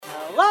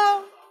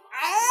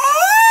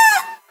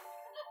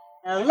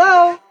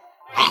Hello?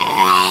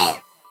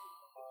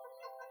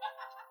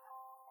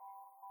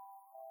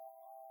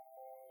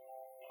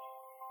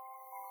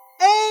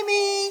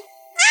 Amy!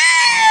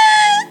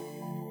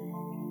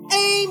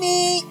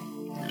 Amy!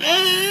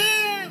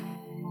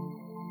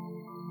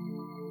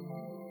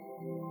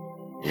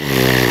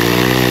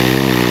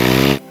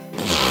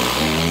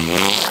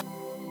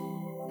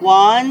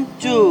 1,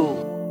 2.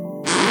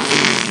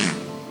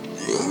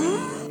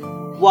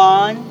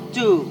 1,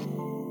 2.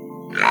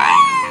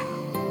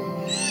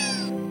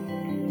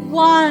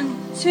 1,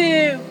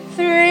 2,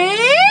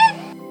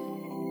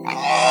 3.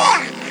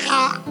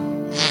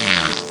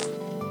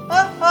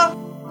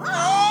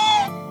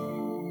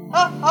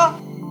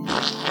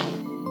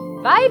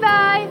 Bye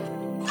bye.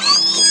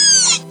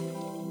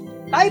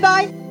 Bye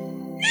bye.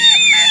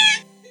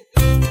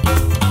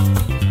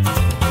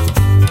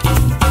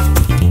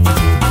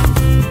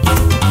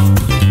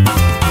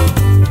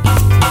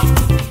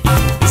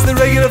 It's the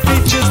regular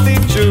features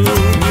theme tune.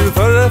 You've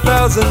heard it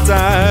 1,000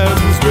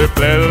 times. We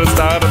play it at the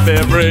start of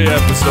every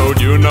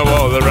episode. You know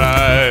all the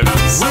rhymes.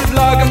 With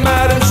Log,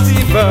 Matt, and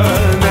Stephen,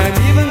 and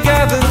even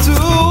Gavin too.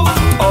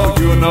 Oh,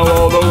 you know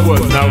all the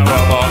words. Now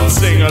come on,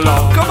 sing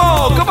along. Come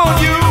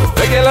on, you.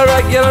 Regular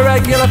features.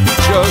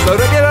 The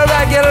regular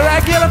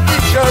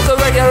features. The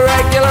regular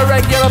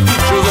features.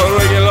 The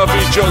regular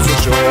features. The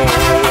show.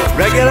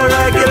 Regular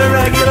features.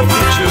 Regular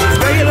features.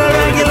 Regular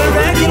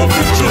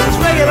features.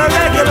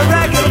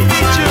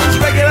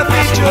 Regular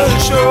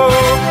features. Show.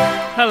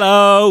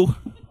 Hello.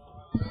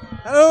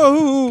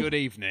 Hello. Good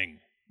evening.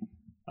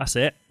 That's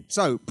it.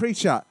 So,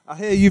 pre-chat, I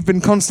hear you've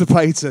been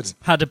constipated.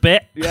 Had a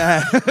bit.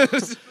 Yeah.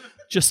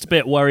 Just a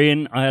bit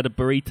worrying. I had a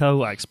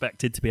burrito. I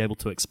expected to be able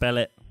to expel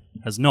it.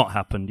 Has not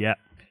happened yet.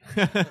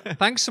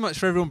 Thanks so much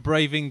for everyone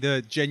braving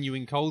the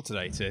genuine cold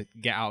today to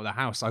get out of the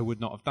house. I would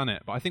not have done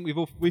it, but I think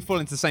we've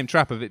fallen into the same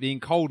trap of it being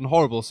cold and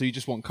horrible, so you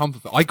just want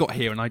comfort. I got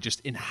here and I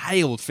just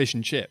inhaled fish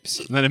and chips,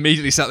 and then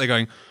immediately sat there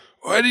going,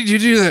 "Why did you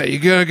do that? You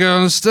gotta go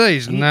on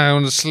stage and now I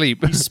want to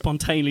sleep." He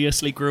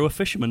spontaneously grew a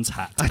fisherman's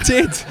hat. I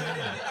did.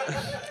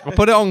 I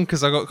put it on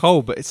because I got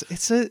cold, but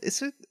it's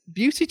a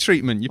beauty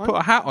treatment. You put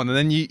a hat on and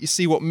then you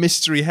see what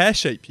mystery hair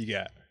shape you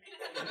get.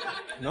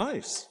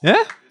 Nice.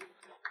 Yeah?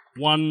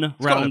 One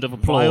round of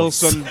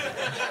applause.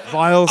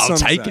 Vile I'll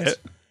sunset. take it.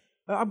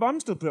 I'm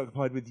still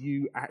preoccupied with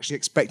you actually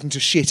expecting to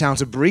shit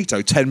out a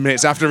burrito 10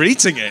 minutes after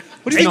eating it.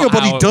 What do you think Not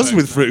your how body it does works.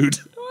 with food?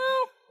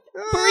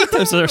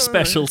 Burritos are a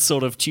special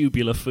sort of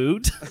tubular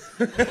food.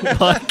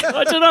 Like,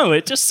 I don't know,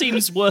 it just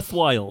seems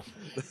worthwhile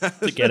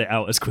to get it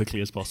out as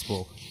quickly as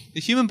possible. The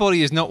human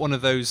body is not one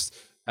of those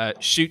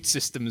shoot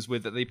systems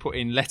with that they put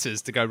in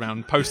letters to go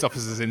around post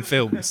offices in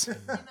films.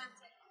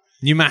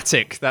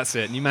 Pneumatic, that's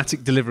it.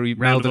 Pneumatic delivery,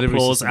 mail Round of delivery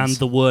applause systems. and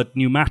the word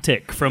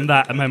pneumatic from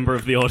that member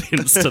of the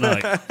audience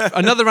tonight.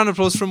 Another round of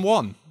applause from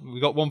one. We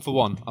got one for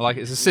one. I like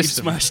it. It's a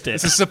system. smashed it.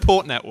 It's a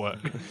support network.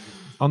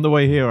 On the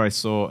way here, I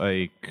saw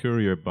a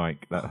courier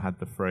bike that had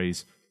the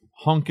phrase,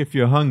 "honk if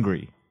you're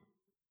hungry,"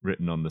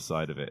 written on the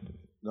side of it.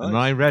 Nice. And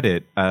I read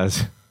it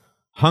as,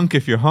 "hunk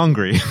if you're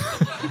hungry."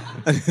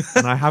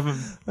 And I haven't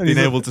been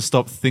able to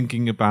stop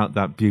thinking about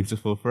that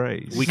beautiful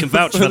phrase. We can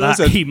vouch for that.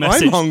 Said, He I'm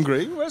messaged,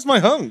 hungry. Where's my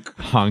hunk?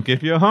 Honk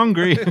if you're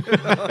hungry.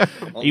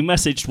 he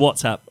messaged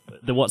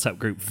the WhatsApp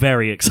group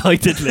very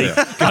excitedly.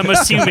 I'm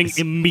assuming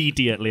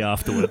immediately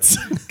afterwards.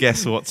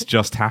 Guess what's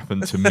just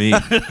happened to me?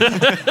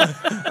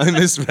 I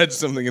misread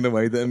something in a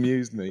way that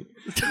amused me.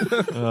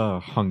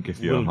 Oh, honk if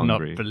you're Will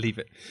hungry. not believe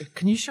it.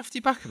 Can you shift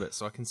your back a bit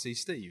so I can see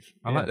Steve?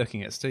 I like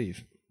looking at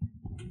Steve.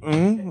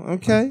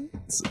 Okay.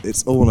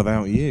 It's all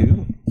about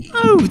you.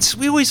 Oh,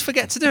 we always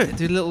forget to do it.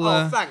 Do a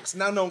little... Thanks.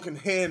 Now no one can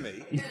hear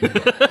me.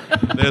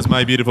 There's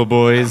my beautiful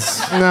boys.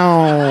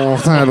 No.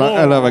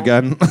 Hello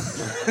again.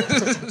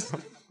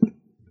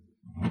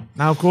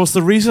 Now, of course,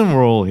 the reason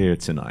we're all here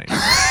tonight,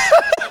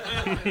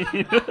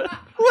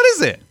 What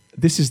is it?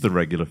 this is the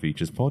Regular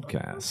Features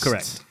podcast.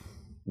 Correct.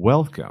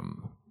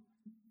 Welcome.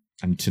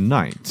 And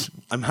tonight,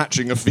 I'm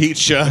hatching a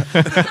feature.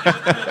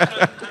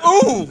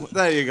 Oh,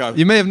 there you go.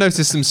 You may have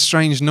noticed some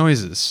strange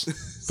noises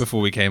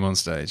before we came on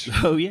stage.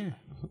 Oh, yeah.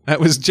 That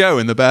was Joe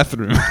in the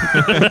bathroom.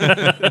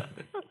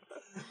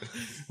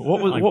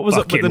 what I was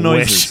up with the fucking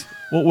noises?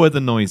 What were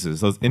the noises?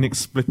 Those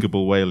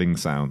inexplicable wailing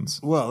sounds.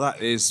 Well,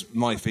 that is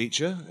my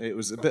feature. It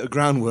was a bit of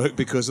groundwork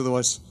because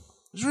otherwise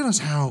I just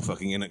realised how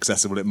fucking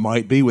inaccessible it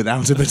might be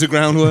without a bit of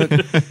groundwork.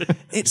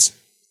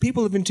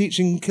 People have been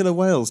teaching killer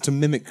whales to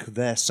mimic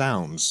their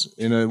sounds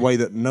in a way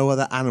that no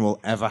other animal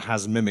ever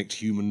has mimicked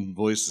human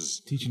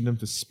voices. Teaching them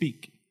to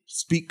speak.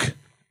 Speak.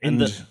 In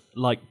that,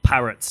 like,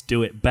 parrots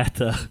do it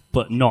better,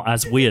 but not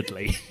as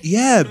weirdly.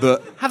 Yeah,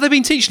 but Have they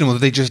been teaching them or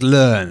did they just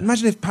learn?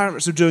 imagine if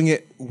parrots were doing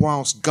it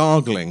whilst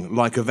gargling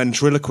like a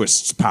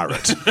ventriloquist's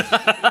parrot.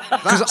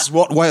 That's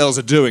what whales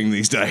are doing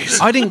these days.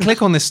 I didn't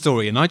click on this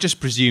story and I just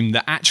presumed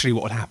that actually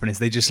what would happen is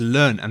they just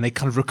learned and they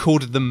kind of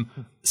recorded them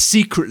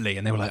secretly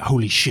and they were like,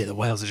 holy shit, the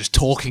whales are just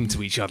talking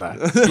to each other.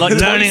 Like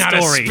learning Toy how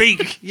to Story.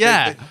 speak.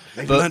 Yeah.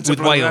 They've But learned to with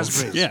blow whales.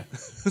 raspberries. Yeah.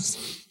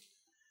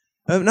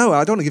 No,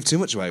 I don't want to give too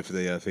much away for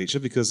the feature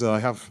because I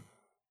have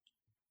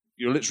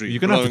You're literally You're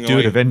gonna have to blowing do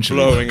it away-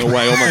 eventually. Blowing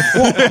away all my...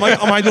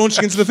 What? Am I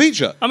launching into the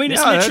feature? I mean, it's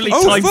Yeah, literally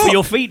oh, time for fuck.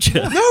 your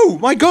feature. No,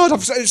 my God,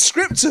 it's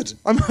scripted.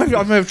 I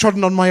may have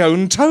trodden on my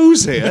own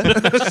toes here.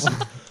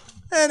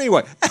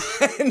 Anyway,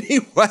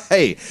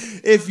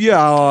 if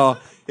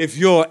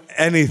you're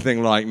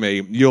anything like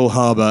me, you'll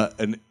harbour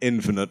an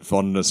infinite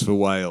fondness for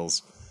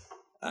whales.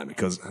 And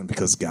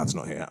because Gav's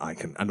not here, I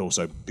can, and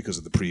also because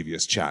of the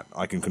previous chat,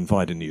 I can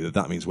confide in you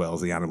that means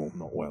Wales the animal,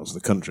 not Wales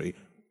the country,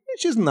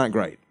 which isn't that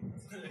great.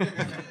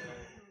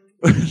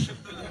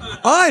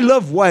 I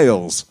love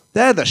whales.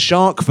 They're the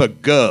shark for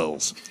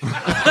girls.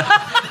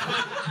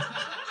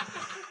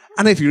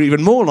 And if you're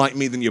even more like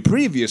me than you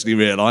previously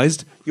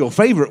realised, your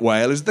favourite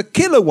whale is the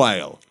killer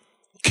whale.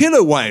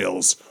 Killer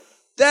whales.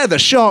 They're the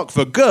shark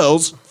for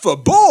girls for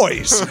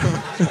boys.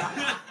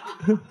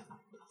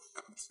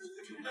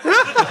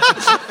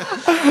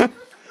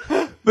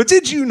 But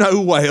did you know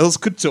whales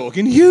could talk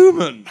in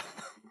human?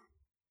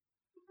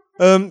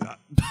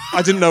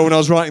 I didn't know when I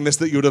was writing this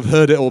that you would have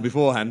heard it all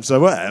beforehand,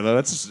 so whatever,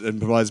 let's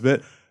improvise a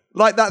bit.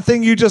 Like that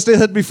thing you just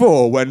heard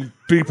before when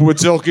people were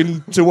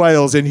talking to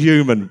whales in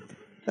human.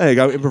 There you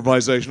go,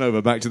 improvisation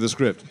over, back to the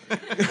script.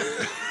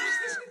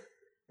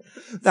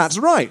 That's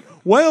right.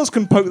 Whales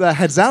can poke their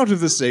heads out of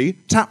the sea,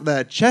 tap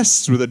their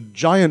chests with a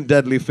giant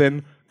deadly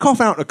fin, cough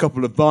out a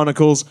couple of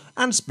barnacles,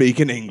 and speak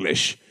in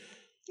English.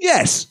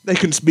 Yes, they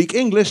can speak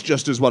English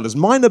just as well as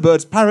minor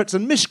birds, parrots,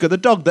 and Mishka, the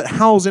dog that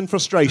howls in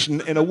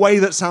frustration in a way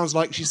that sounds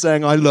like she's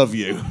saying, I love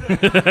you.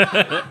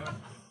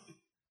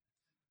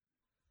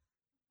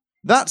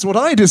 That's what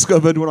I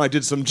discovered when I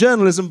did some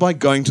journalism by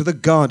going to the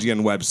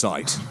Guardian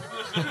website.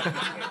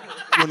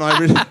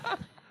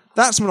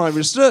 That's when I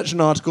researched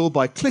an article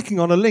by clicking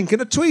on a link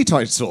in a tweet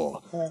I saw.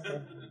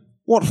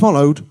 What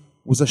followed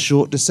was a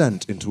short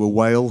descent into a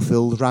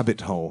whale-filled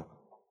rabbit hole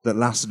that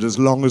lasted as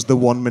long as the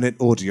 1-minute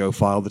audio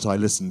file that I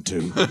listened to.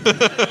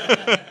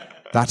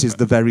 That is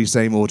the very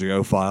same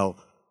audio file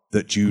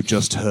that you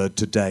just heard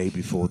today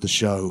before the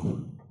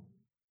show.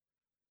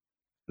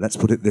 Let's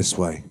put it this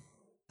way.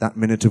 That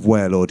minute of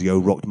whale audio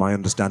rocked my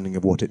understanding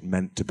of what it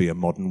meant to be a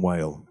modern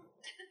whale.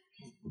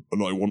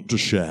 And I want to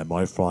share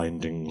my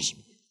findings.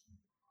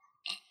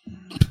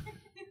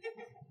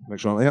 Make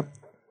sure I'm there.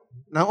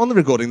 Now, on the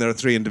recording, there are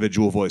 3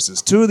 individual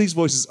voices. 2 of these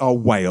voices are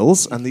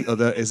whales, and the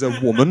other is a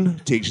woman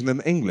teaching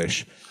them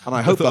English. And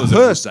I hope for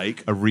her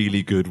sake... A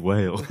really good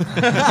whale.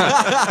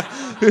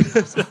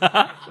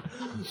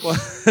 Well,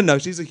 no,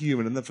 she's a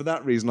human, and for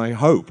that reason, I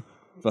hope,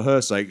 for her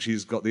sake,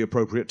 she's got the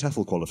appropriate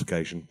TEFL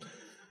qualification.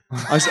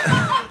 I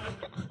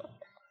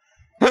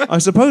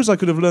suppose I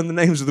could have learned the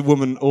names of the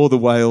woman or the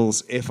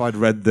whales if I'd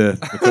read the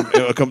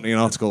accompanying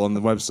article on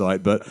the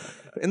website, but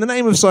in the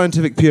name of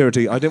scientific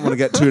purity, I didn't want to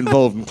get too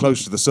involved and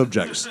close to the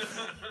subjects.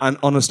 And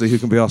honestly, who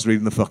can be asked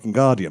reading the fucking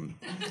Guardian?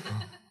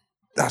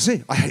 That's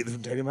it. I hate the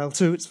Daily Mail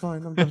too. It's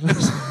fine.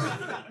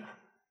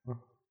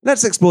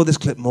 Let's explore this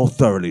clip more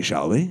thoroughly,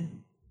 shall we?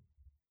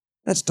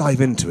 Let's dive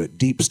into it,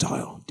 deep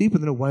style, deeper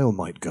than a whale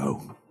might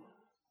go.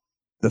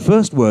 The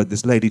first word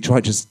this lady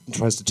tries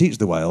to teach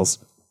the whales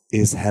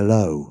is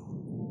hello.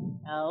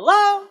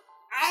 Hello?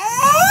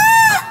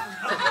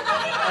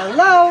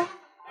 Hello?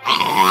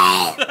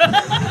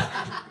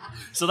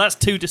 So that's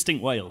 2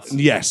 distinct whales.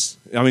 Yes.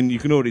 I mean, you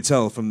can already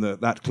tell from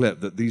that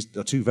clip that these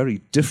are 2 very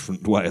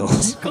different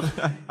whales.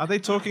 Are they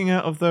talking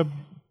out of their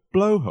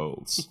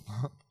blowholes?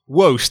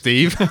 Whoa,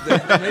 Steve.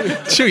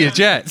 Shoot your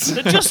jets.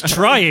 They're just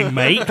trying,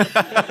 mate.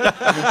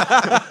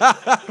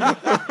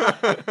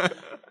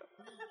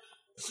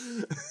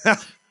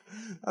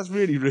 That's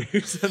really rude.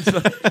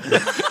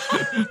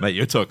 Mate,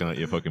 you're talking out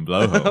your fucking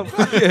blowhole.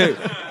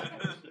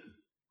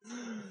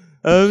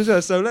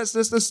 So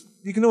let's.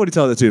 You can already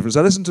tell the 2 different.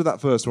 So listen to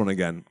that first one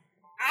again.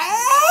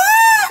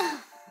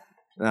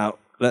 Now,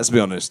 let's be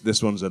honest.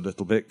 This one's a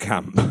little bit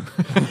camp.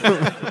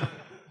 But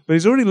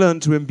he's already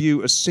learned to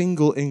imbue a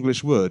single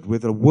English word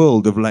with a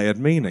world of layered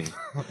meaning.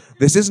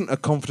 This isn't a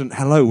confident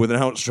hello with an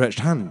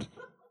outstretched hand.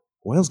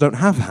 Whales don't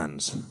have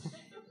hands.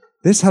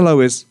 This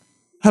hello is,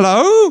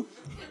 hello?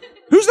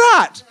 Who's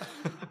that?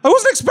 I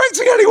wasn't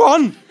expecting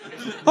anyone.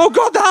 Oh,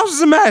 God, the house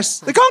is a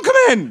mess. They can't come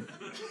in.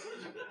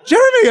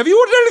 Jeremy, have you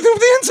ordered anything off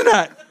the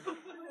internet?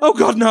 Oh,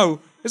 God, no.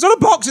 It's not a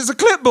box, it's a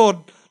clipboard.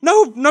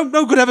 No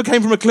good ever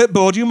came from a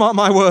clipboard, you mark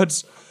my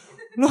words.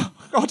 No,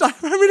 God, I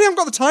really haven't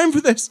got the time for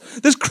this.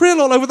 There's krill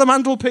all over the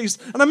mantelpiece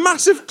and a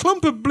massive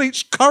clump of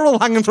bleached coral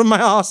hanging from my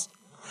arse.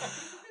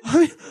 I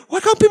mean, why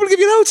can't people give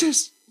you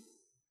notice?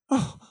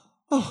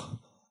 Oh,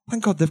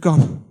 thank God they've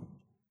gone.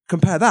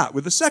 Compare that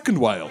with the second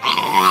whale.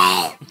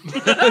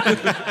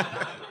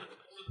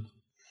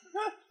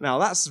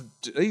 Now,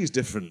 he's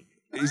different.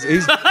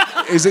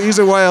 He's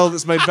a whale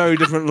that's made very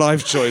different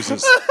life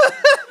choices.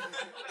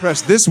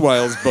 Press this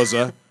whale's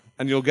buzzer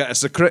and you'll get a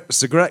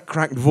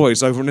cigarette-cracked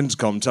voice over an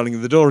intercom telling you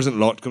the door isn't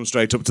locked, come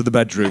straight up to the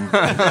bedroom.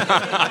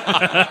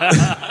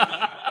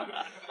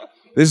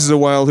 This is a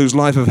whale whose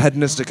life of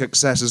hedonistic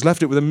excess has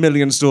left it with a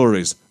million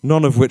stories,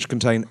 none of which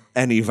contain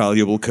any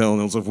valuable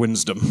kernels of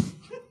wisdom.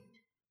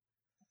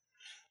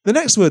 The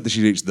next word that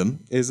she teaches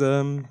them is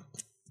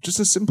just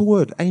a simple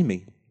word,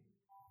 Amy.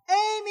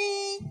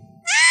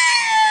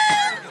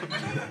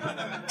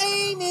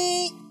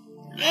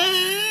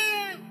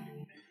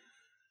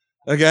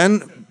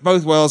 Again,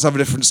 both whales have a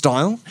different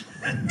style.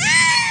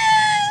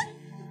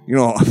 You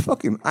know, I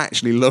fucking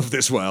actually love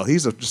this whale.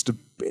 He's just a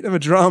bit of a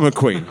drama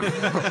queen.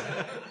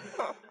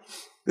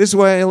 This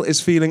whale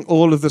is feeling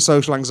all of the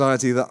social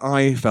anxiety that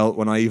I felt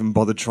when I even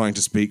bothered trying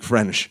to speak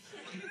French.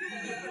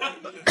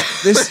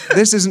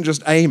 This isn't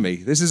just Amy.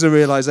 This is a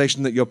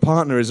realization that your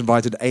partner has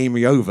invited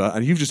Amy over,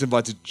 and you've just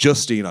invited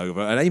Justine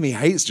over, and Amy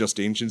hates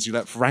Justine since you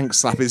let Frank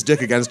slap his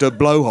dick against her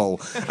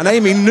blowhole. And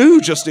Amy knew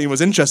Justine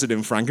was interested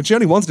in Frank, and she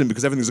only wanted him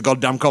because everything's a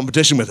goddamn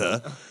competition with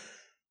her.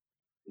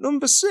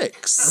 Number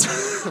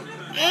 6.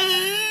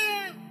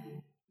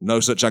 No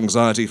such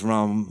anxiety for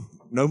our...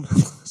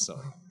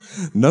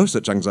 No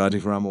such anxiety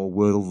for our more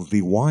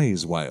worldly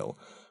wise whale,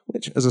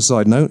 which, as a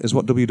side note, is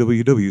what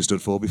WWW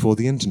stood for before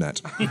the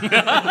internet.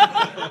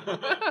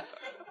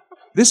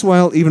 This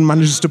whale even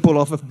manages to pull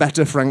off a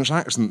better French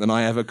accent than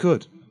I ever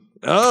could.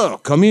 Oh,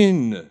 come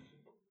in.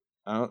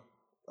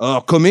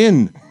 Oh, come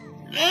in.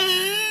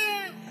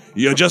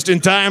 You're just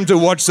in time to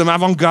watch some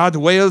avant-garde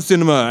whale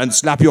cinema and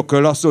slap your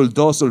colossal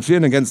dorsal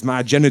fin against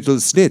my genital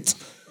slit.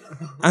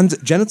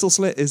 And genital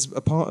slit is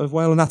a part of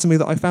whale anatomy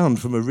that I found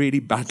from a really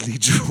badly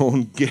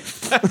drawn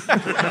GIF.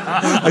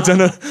 I don't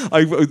know.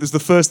 It was the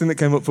first thing that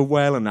came up for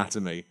whale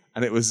anatomy,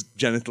 and it was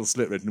genital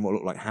slit written in what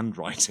looked like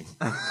handwriting.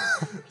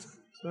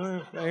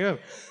 So there you go.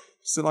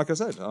 So, like I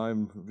said,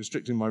 I'm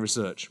restricting my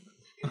research.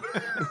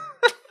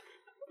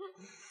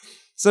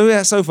 So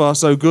yeah, so far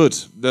so good.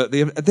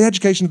 The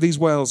education of these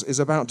whales is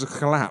about to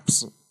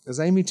collapse as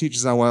Amy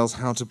teaches our whales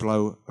how to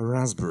blow a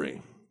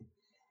raspberry.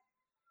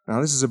 Now,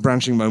 this is a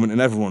branching moment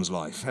in everyone's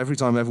life. Every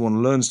time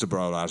everyone learns to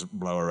blow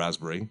a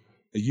raspberry,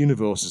 a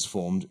universe is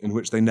formed in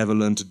which they never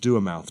learn to do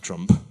a mouth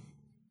trump.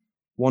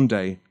 One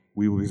day,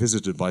 we will be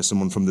visited by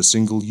someone from the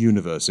single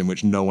universe in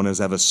which no one has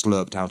ever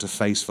slurped out a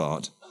face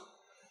fart.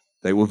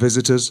 They will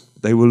visit us,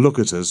 they will look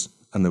at us,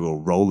 and they will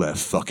roll their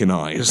fucking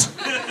eyes.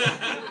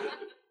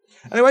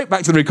 Anyway,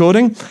 back to the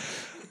recording.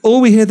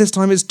 All we hear this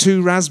time is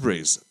 2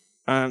 raspberries.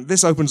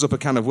 This opens up a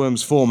can of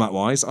worms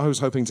format-wise. I was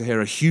hoping to hear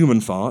a human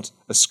fart,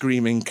 a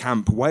screaming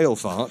camp whale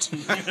fart,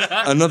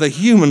 another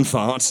human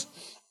fart,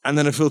 and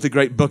then a filthy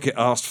great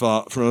bucket-arsed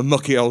fart from a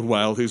mucky old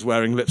whale who's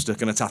wearing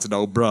lipstick and a tattered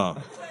old bra.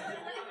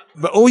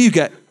 But all you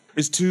get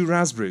is 2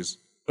 raspberries,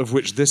 of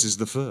which this is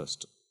the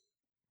first.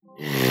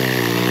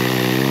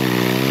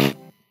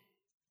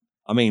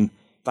 I mean,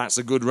 that's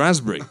a good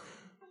raspberry.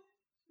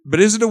 But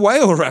is it a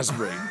whale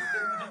raspberry?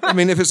 I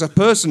mean, if it's a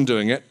person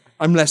doing it,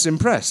 I'm less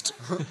impressed.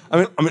 I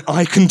mean,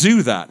 I can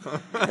do that.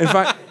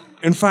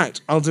 In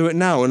fact, I'll do it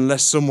now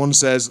unless someone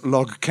says,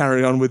 "Log,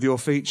 carry on with your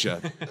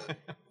feature."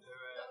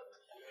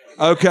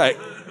 Okay,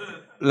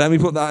 let me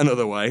put that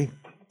another way.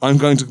 I'm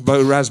going to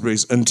blow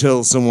raspberries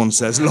until someone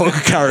says, "Log,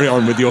 carry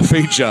on with your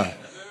feature."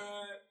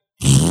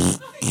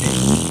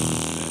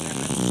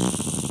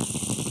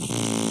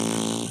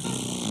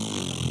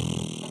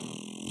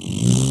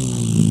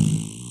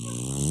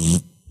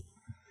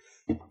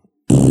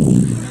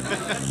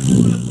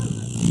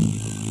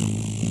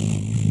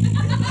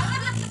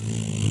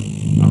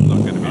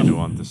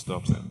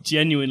 Stop it.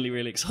 Genuinely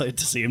really excited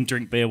to see him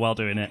drink beer while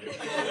doing it.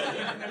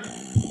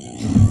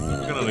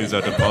 We're going to lose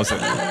our deposit.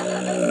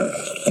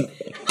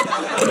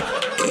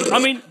 I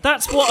mean,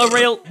 that's what a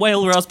real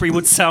whale raspberry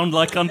would sound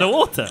like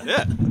underwater.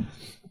 Yeah.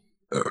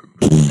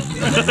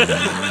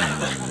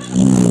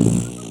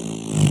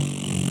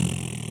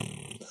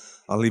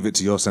 I'll leave it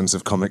to your sense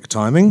of comic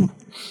timing.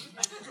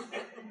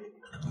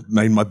 I've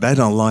made my bed,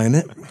 I'll lie in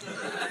it.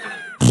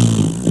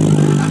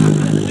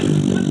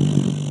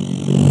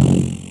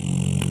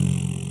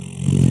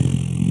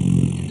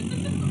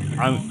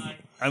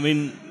 I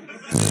mean,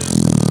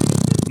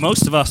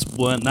 most of us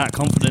weren't that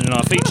confident in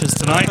our features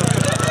tonight,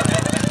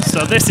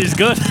 so this is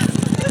good.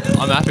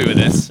 I'm happy with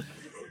this.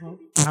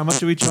 How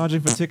much are we charging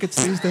for tickets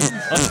these days?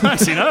 I don't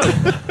actually know.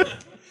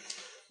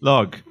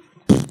 Log,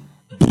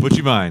 would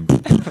you mind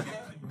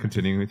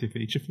continuing with your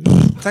feature,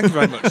 please? Thank you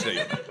very much,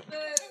 Steve.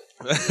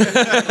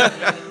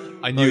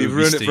 I knew You've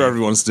ruined it for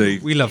everyone,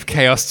 Steve. We love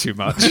chaos too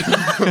much.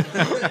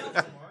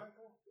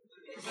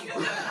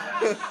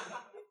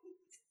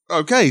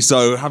 Okay,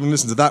 so having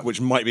listened to that,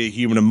 which might be a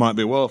human and might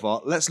be a whale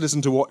fart, let's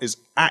listen to what is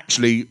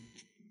actually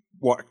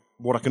what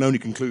I can only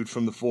conclude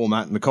from the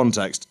format and the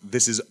context.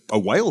 This is a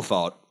whale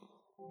fart.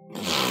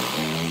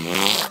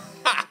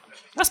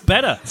 That's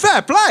better.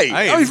 Fair play.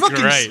 Hey, it's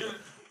great.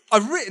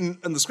 I've written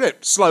in the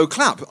script slow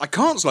clap. I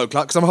can't slow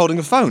clap because I'm holding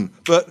a phone.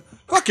 But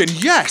fucking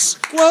yes,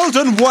 well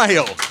done,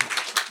 whale.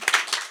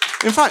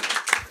 In fact,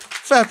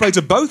 fair play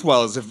to both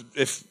whales.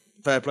 If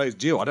fair play is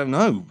due, I don't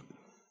know.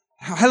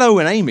 Hello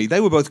and Amy, they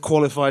were both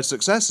qualified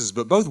successes,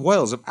 but both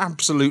whales have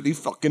absolutely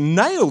fucking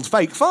nailed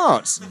fake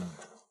farts.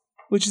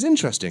 Which is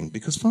interesting,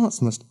 because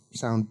farts must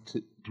sound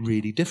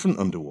really different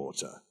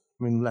underwater.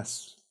 I mean,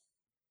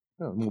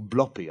 more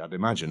bloppy, I'd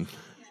imagine.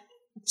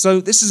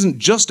 So this isn't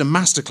just a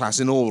masterclass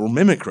in oral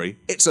mimicry,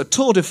 it's a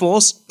tour de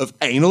force of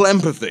anal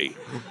empathy.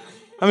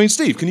 I mean,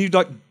 Steve, can you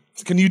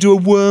do a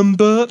worm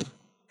burp?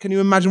 Can you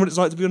imagine what it's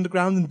like to be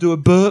underground and do a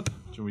burp?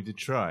 Shall we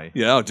try?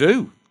 Yeah, I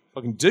do.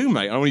 Fucking do,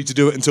 mate. I want you to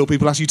do it until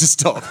people ask you to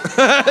stop.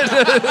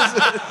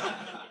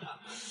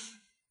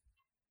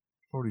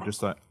 Probably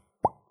just like.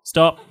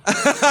 Stop.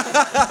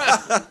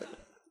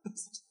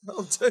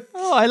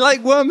 Oh, I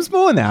like worms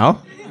more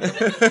now.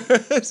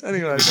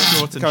 Anyway,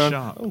 Short and carry on.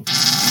 sharp. Oh.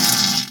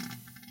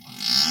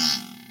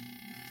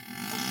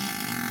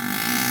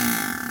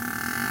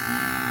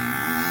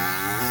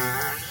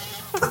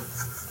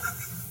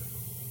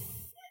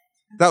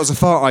 That was a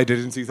fart I did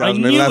in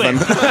 2011.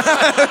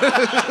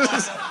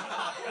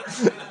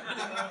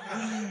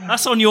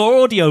 That's on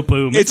your audio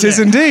boom. It isn't is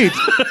indeed.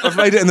 I've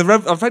played it in the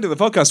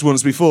podcast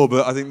once before,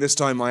 but I think this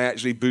time I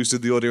actually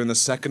boosted the audio in the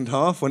second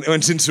half when it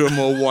went into a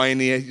more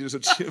whiny. You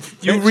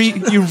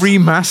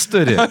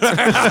remastered it.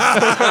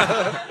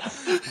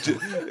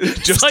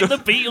 It's like the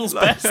Beatles'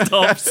 best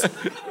ofs.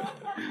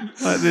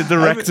 Like the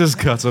director's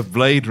cut of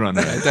Blade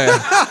Runner.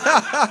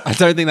 I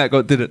don't think that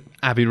did at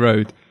Abbey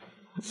Road.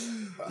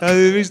 I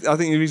think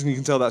the reason you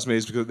can tell that's me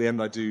is because at the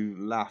end I do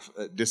laugh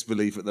at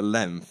disbelief at the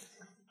length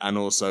and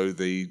also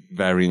the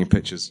varying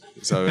pitches.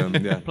 So,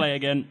 yeah. Play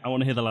again. I want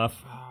to hear the laugh.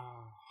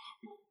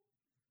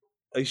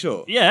 Are you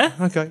sure? Yeah.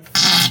 Okay.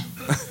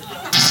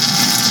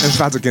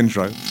 Emphatic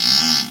intro.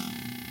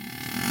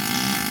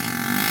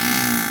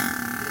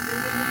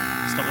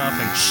 Stop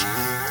laughing.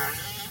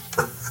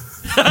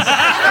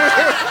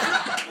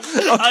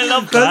 I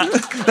love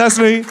that. That's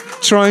me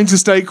trying to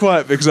stay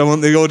quiet because I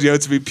want the audio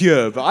to be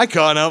pure, but I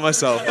can't help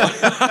myself.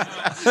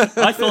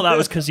 I thought that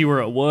was because you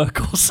were at work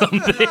or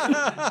something.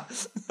 I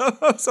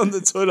was on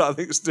the toilet. I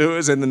think Stuart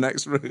was in the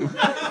next room.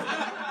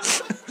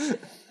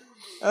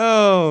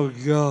 Oh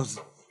God.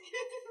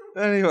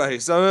 Anyway,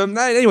 so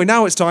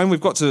now it's time.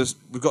 We've got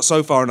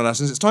so far in the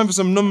lessons. It's time for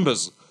some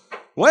numbers.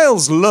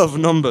 Whales love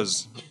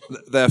numbers.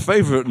 Their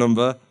favourite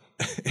number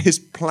is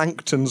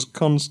plankton's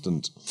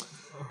constant,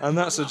 and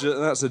that's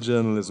a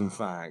journalism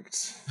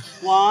fact.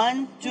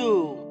 1,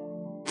 2.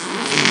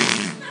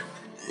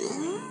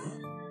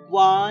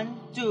 1,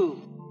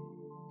 2.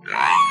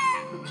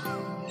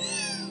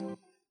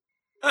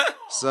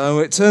 So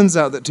it turns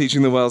out that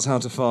teaching the whales how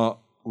to fart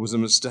was a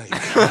mistake.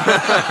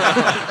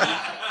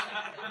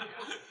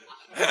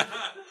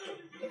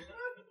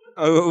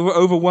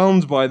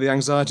 Overwhelmed by the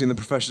anxiety and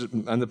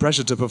the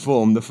pressure to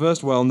perform, the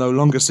first whale no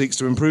longer seeks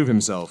to improve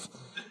himself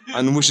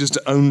and wishes to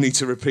only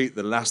to repeat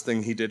the last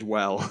thing he did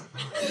well.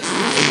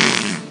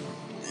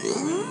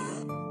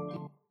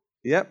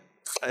 Yep,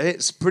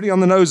 it's pretty on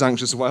the nose,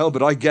 anxious whale,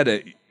 but I get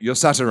it. You're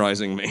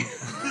satirizing me.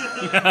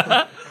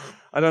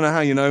 I don't know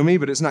how you know me,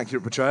 but it's an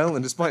accurate portrayal,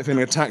 and despite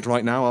feeling attacked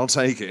right now, I'll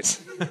take it.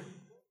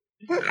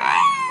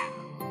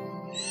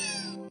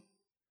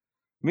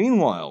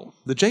 Meanwhile,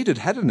 the jaded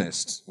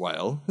hedonist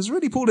whale has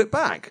really pulled it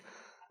back.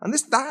 And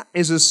that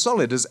is as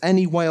solid as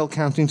any whale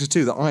counting to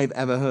 2 that I've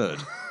ever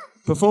heard.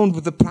 Performed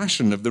with the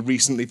passion of the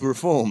recently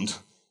reformed.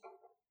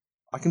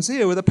 I can see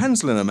her with a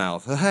pencil in her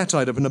mouth, her hair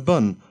tied up in a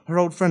bun. Her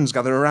old friends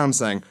gather around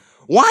saying,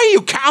 "Why are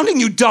you counting,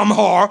 you dumb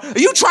whore? Are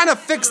you trying to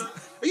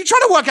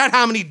work out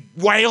how many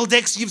whale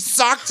dicks you've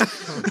sucked? Come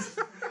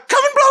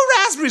and blow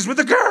raspberries with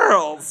the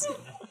girls."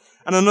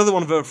 And another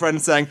one of her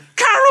friends saying,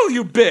 "Carol,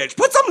 you bitch,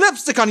 put some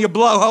lipstick on your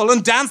blowhole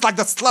and dance like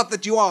the slut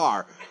that you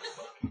are."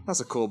 That's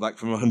a callback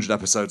from 100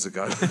 episodes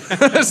ago.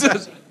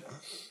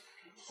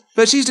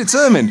 But she's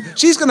determined.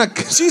 She's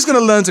gonna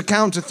learn to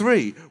count to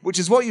 3, which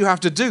is what you have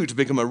to do to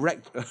become a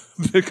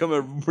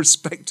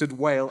respected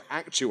whale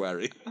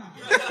actuary.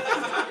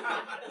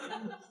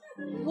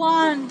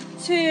 1,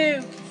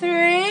 2,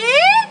 3.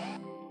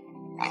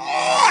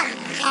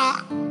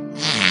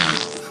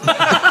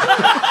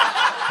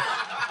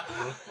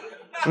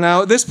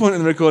 Now, at this point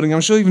in the recording,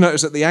 I'm sure you've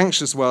noticed that the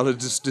anxious whale had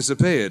just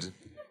disappeared.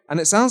 And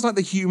it sounds like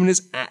the human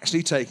is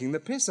actually taking the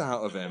piss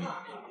out of him.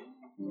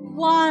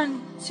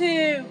 1,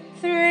 2,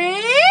 3.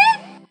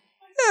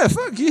 Yeah,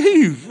 fuck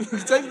you.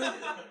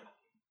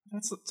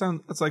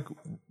 That's like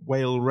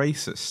whale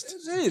racist.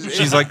 It is.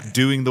 She's like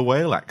doing the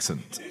whale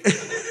accent.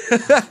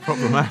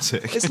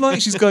 Problematic. It's like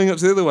she's going up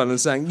to the other one and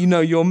saying, "You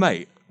know your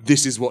mate,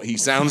 this is what he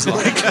sounds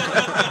like."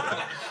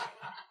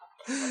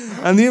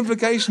 And the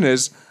implication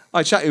is,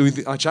 I chat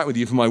with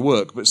you for my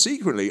work, but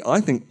secretly I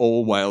think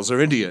all whales are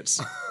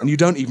idiots. And you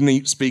don't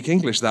even speak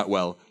English that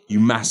well, you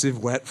massive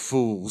wet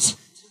fools.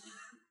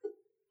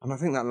 And I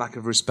think that lack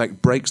of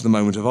respect breaks the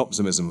moment of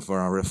optimism for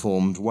our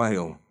reformed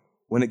whale.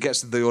 When it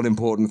gets to the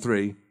all-important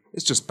 3,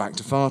 it's just back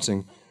to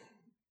farting.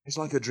 It's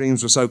like her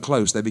dreams were so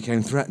close they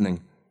became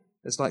threatening.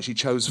 It's like she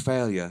chose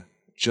failure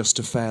just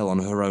to fail on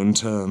her own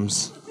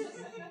terms.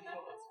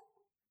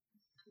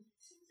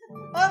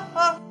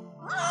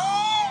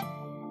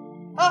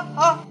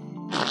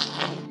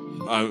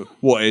 Oh,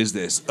 what is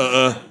this?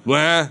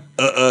 Where?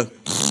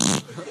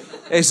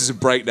 This is a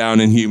breakdown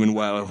in human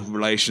whale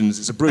relations.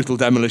 It's a brutal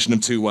demolition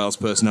of 2 whales'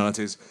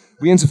 personalities.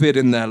 We interfered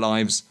in their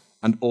lives,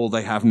 and all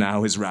they have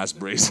now is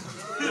raspberries.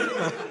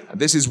 And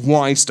this is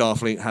why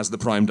Starfleet has the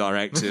Prime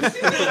Directive.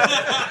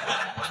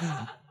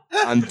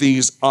 And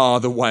these are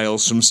the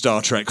whales from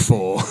Star Trek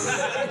 4.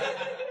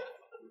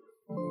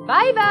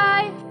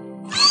 Bye-bye.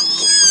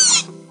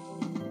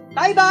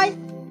 Bye bye.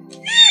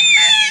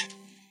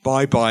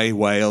 Bye-bye,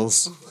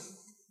 Wales.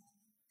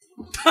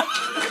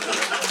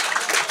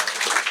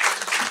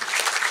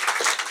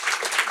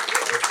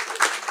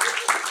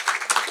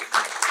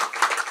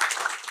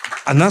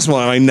 And that's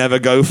why I never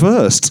go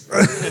first.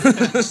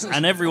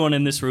 And everyone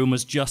in this room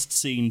has just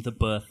seen the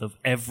birth of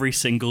every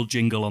single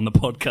jingle on the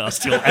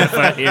podcast you'll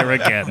ever hear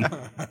again.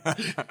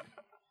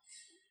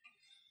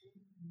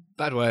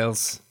 Bad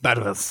Wales. Bad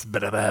Wales.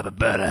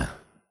 Better.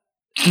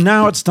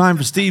 Now it's time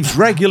for Steve's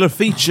regular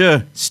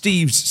feature,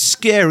 Steve's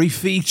scary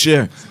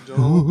feature.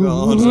 Oh,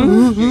 God.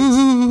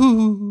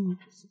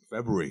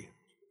 February.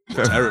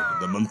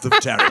 The month of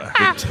terror.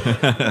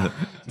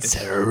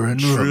 Terror and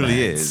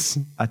truly is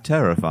a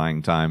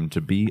terrifying time to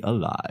be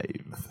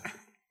alive.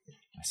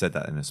 I said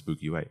that in a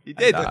spooky way. You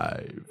did.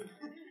 Alive.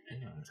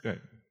 Yeah, that's great.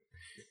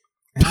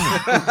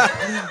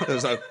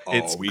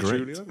 It's great.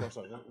 truly?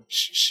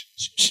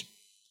 Shh.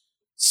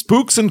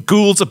 Spooks and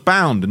ghouls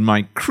abound in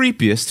my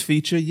creepiest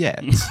feature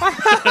yet.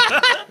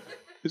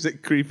 Is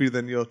it creepier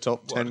than your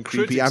top 10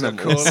 creepy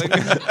animals?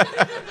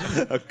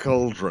 A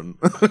cauldron.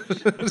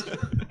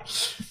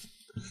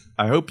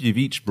 I hope you've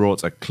each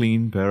brought a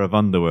clean pair of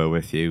underwear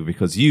with you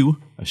because you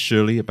are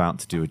surely about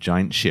to do a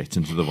giant shit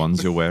into the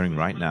ones you're wearing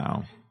right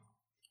now.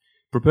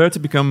 Prepare to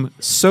become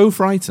so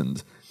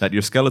frightened that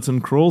your skeleton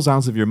crawls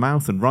out of your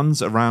mouth and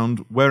runs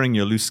around wearing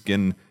your loose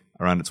skin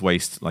around its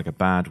waist like a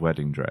bad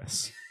wedding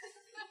dress.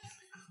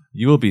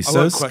 You will be I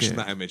so won't scared. question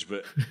that image,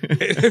 but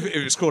if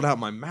it's crawled out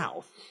my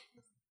mouth.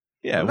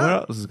 Yeah, where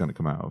else is it going to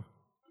come out of?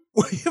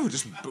 Well, yeah, we'll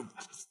just...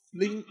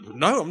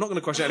 No, I'm not going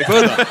to question it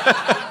any further.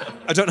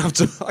 I don't have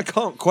to... I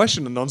can't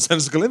question a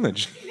nonsensical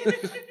image.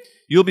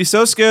 You'll be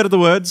so scared of the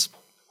words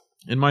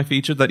in my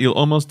feature that you'll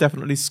almost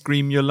definitely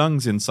scream your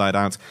lungs inside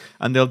out,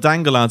 and they'll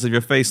dangle out of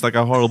your face like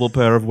a horrible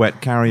pair of wet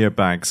carrier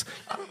bags.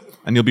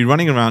 And you'll be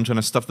running around trying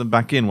to stuff them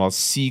back in while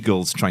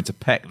seagulls try to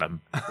peck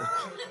them.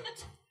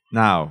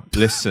 Now,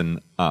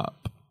 listen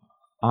up.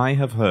 I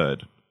have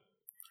heard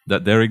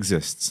that there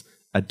exists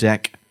a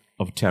deck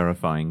of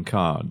terrifying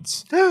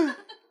cards.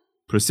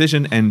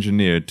 Precision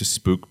engineered to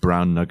spook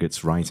brown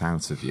nuggets right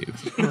out of you.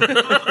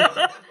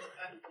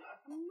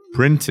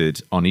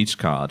 Printed on each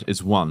card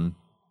is one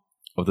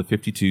of the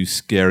 52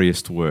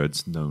 scariest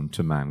words known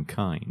to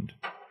mankind.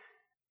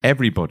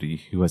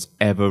 Everybody who has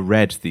ever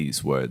read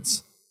these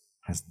words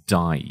has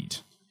died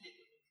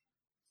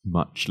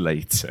much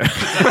later.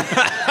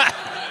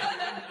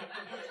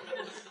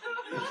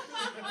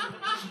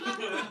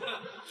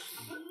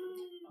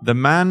 The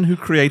man who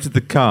created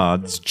the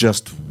cards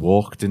just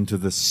walked into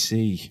the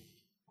sea,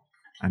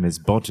 and his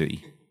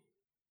body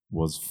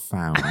was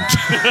found.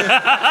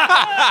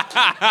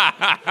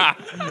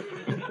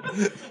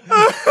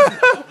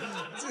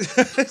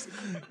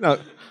 No.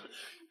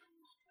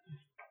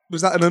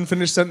 Was that an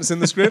unfinished sentence in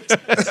the script?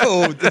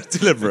 Or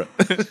deliberate?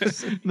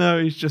 No,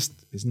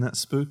 isn't that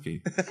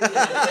spooky?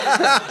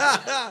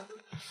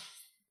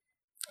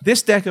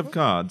 This deck of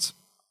cards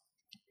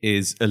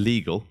is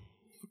illegal.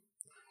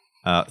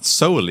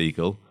 So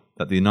illegal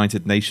that the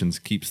United Nations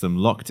keeps them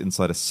locked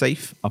inside a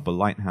safe up a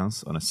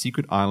lighthouse on a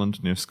secret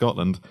island near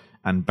Scotland,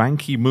 and Ban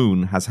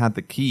Ki-moon has had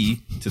the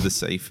key to the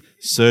safe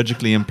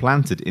surgically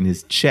implanted in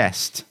his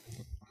chest.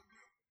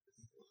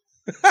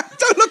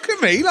 Don't look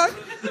at me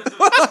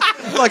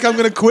like I'm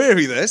going to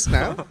query this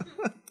now.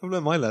 I've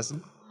learned my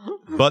lesson.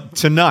 But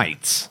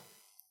tonight,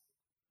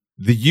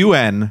 the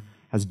UN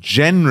has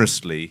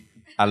generously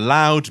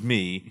allowed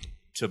me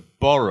to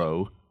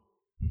borrow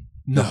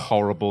the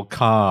horrible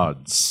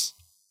cards.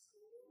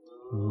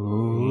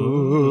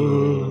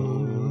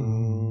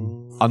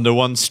 Under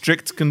one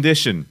strict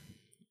condition.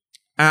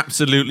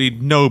 Absolutely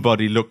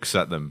nobody looks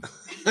at them.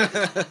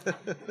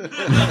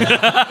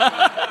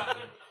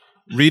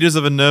 Readers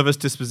of a nervous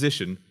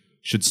disposition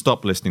should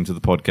stop listening to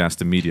the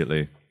podcast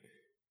immediately.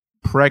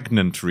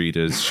 Pregnant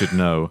readers should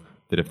know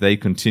that if they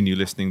continue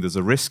listening, there's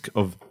a risk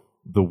of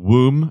the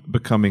womb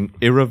becoming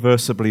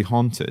irreversibly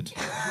haunted.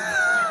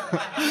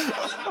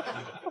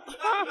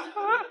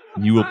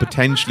 You will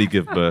potentially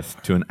give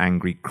birth to an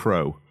angry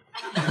crow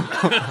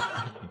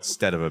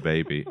instead of a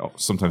baby, or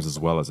sometimes as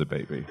well as a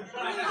baby.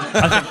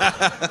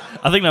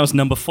 I think that was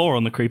number 4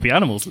 on the creepy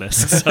animals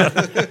list. So.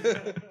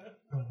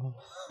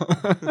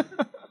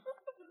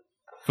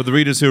 For the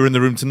readers who are in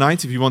the room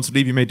tonight, if you want to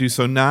leave, you may do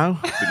so now,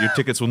 but your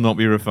tickets will not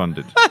be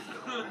refunded.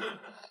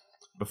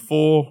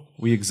 Before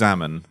we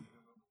examine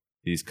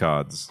these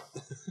cards,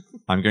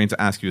 I'm going to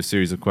ask you a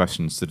series of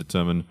questions to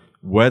determine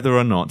whether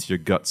or not your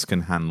guts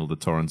can handle the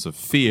torrents of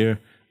fear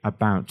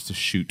about to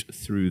shoot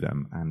through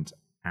them and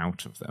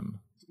out of them.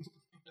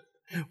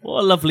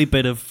 What a lovely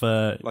bit of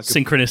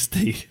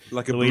synchronicity.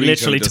 like a we burrito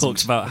literally doesn't.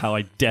 talked about how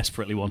I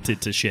desperately wanted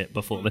to shit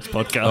before this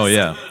podcast. Oh,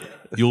 yeah.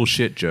 You'll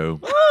shit, Joe.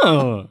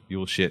 Oh.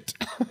 You'll shit.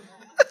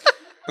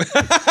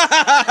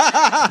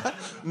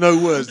 No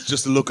words,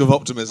 just a look of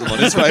optimism on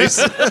his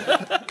face.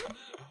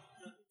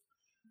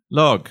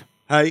 Log,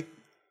 Hey,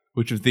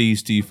 which of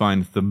these do you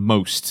find the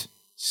most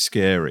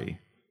scary?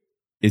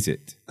 Is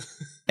it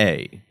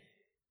A,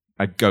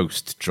 a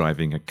ghost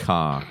driving a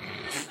car,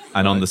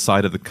 and on the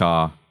side of the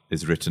car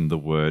is written the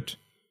word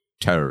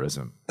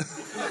terrorism.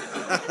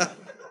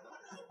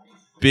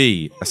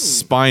 B, a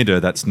spider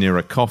that's near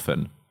a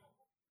coffin.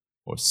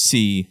 Or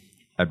C,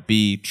 a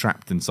bee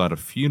trapped inside a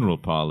funeral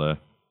parlor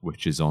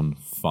which is on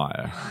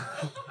fire.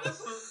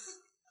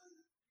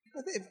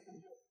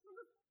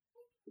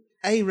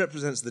 A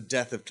represents the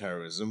death of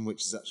terrorism,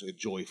 which is actually a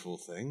joyful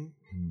thing.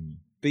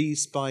 B,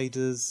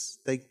 spiders,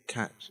 they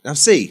catch. Now,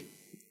 C.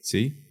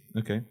 C?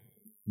 Okay.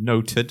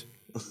 Noted.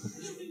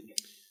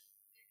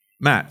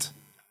 Matt,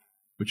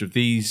 which of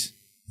these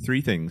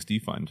three things do you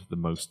find the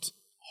most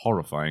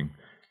horrifying?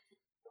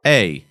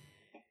 A,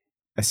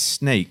 a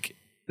snake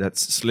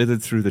that's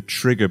slithered through the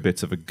trigger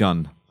bit of a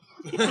gun.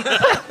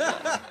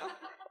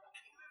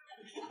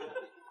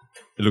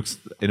 It looks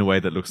in a way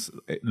that looks...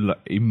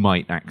 He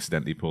might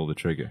accidentally pull the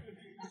trigger.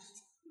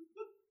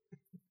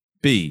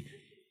 B,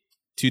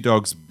 two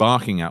dogs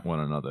barking at one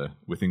another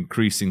with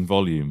increasing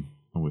volume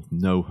and with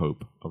no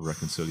hope of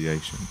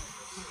reconciliation.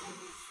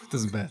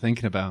 Doesn't bear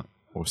thinking about.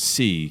 Or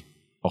C,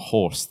 a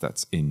horse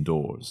that's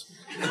indoors.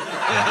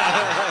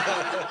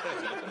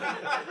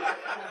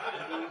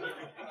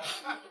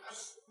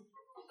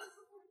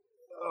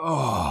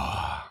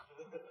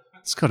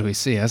 It's got to be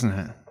C, hasn't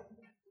it?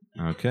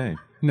 Okay.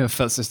 No, I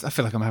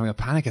feel like I'm having a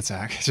panic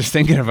attack just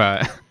thinking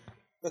about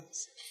it.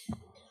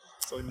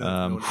 So no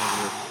one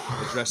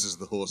ever addresses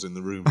the horse in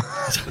the room.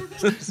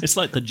 It's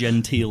like the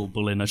genteel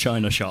bull in a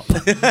china shop.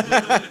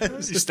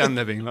 You stand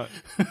there being like...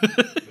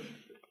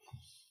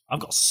 I've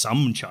got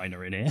some china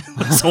in here.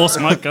 This horse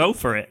might go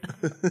for it.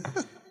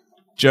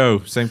 Joe,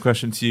 same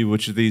question to you.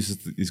 Which of these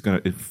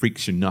it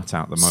freaks your nut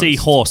out the most?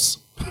 Seahorse.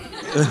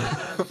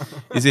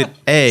 Is it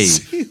A,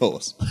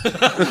 Seahorse.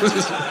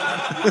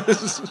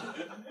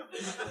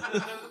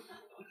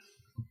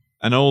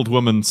 an old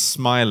woman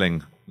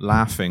smiling,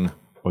 laughing,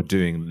 or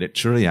doing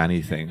literally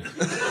anything?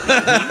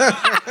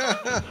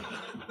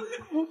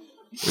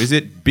 Is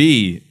it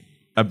B,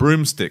 a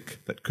broomstick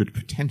that could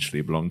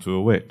potentially belong to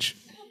a witch?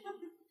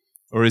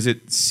 Or is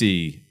it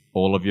C,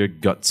 all of your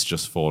guts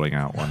just falling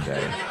out one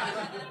day?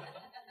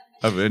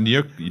 In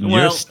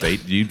your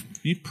state,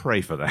 you'd pray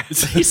for that.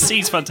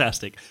 C's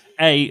fantastic.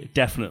 A,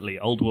 definitely.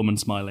 Old woman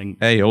smiling.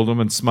 A, old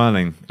woman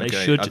smiling. They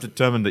Okay, should- I've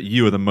determined that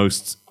you are the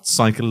most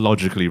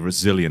psychologically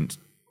resilient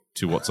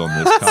to what's on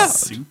this card.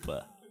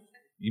 Super.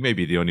 You may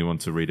be the only one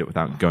to read it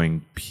without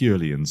going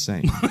purely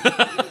insane.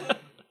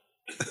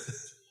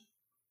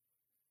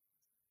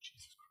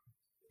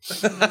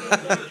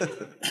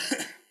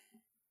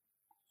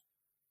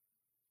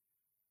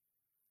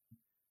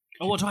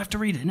 Oh, what do I have to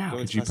read it now?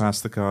 Could you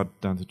pass the card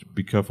down to...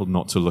 Be careful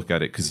not to look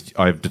at it, because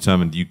I've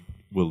determined you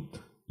will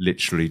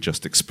literally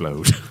just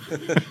explode.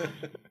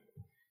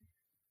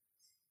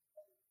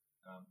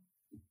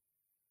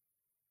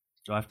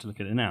 Do I have to look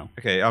at it now?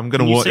 Okay, I'm going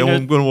Can you to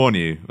sing a- warn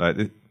you.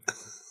 Like,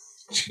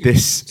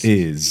 this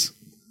is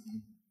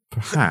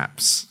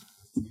perhaps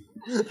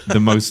the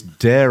most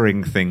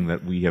daring thing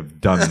that we have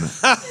done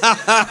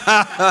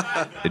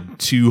in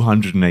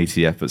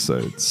 280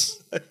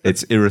 episodes.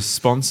 It's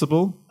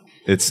irresponsible,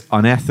 it's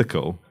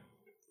unethical,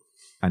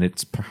 and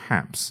it's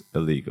perhaps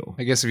illegal.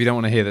 I guess if you don't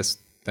want to hear this,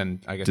 then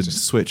I guess Just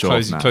just switch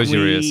close, off now. close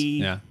your ears.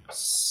 We Yeah.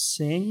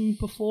 sing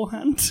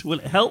beforehand? Will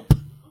it help?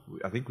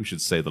 I think we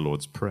should say the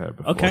Lord's Prayer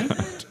before. Okay.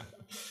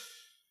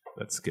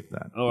 Let's skip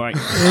that. All right.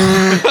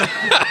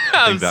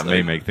 I think that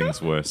may make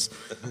things worse.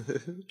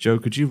 Joe,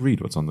 could you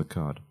read what's on the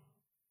card?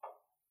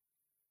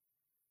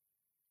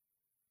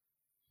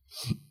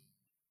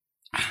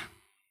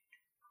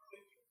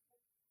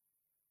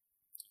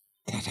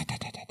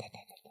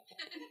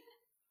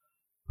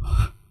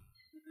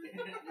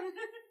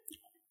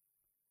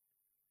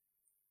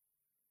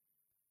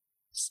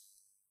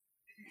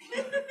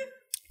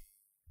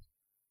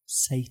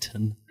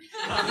 Satan.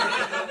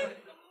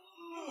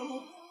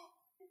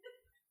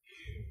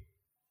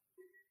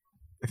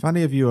 If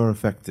any of you are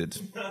affected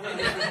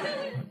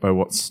by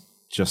what's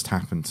just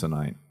happened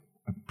tonight,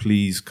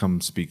 please come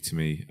speak to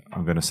me.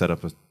 I'm going to set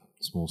up a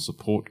small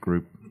support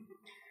group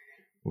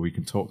where we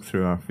can talk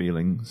through our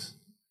feelings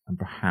and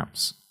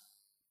perhaps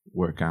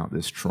work out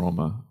this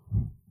trauma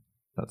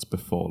that's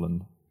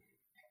befallen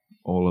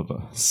all of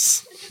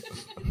us.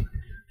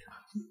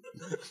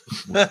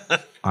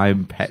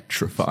 I'm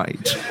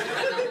petrified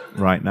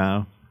right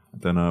now. I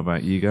don't know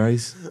about you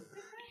guys.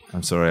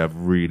 I'm sorry, I've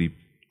really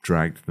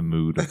dragged the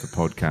mood of the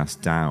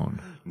podcast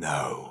down.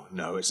 No,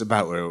 it's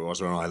about where it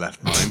was when I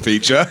left mine,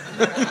 feature.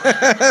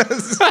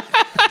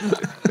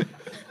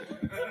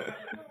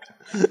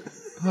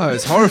 Oh,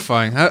 it's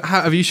horrifying. How,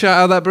 have you shot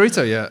out that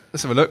burrito yet?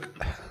 Let's have a look.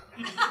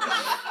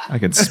 I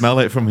can smell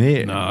it from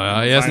here.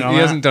 No, he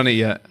hasn't done it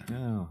yet.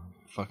 Oh.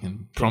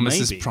 Fucking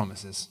promises, maybe.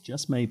 promises.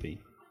 Just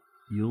maybe.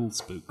 You'll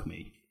spook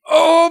me.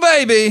 Oh,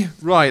 baby!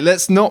 Right,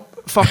 let's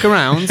not fuck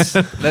around.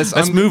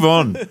 Let's Move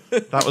on.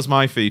 That was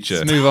my feature.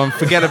 Let's move on.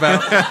 Forget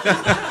about...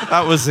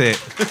 That was it.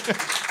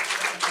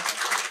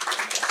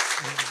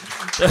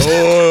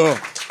 Oh,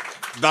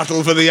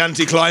 battle for the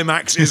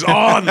anticlimax is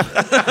on.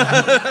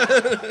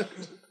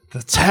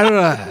 The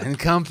terror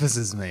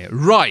encompasses me.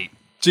 Right.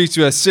 Due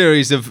to a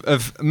series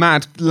of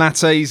mad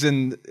lattes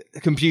and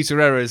computer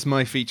errors,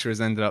 my feature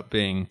has ended up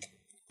being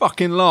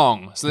fucking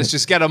long. So let's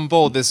just get on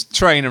board this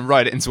train and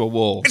ride it into a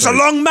wall. It's a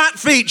long Matt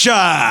feature!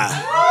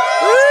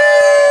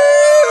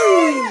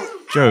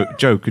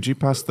 Joe, could you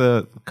pass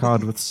the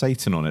card with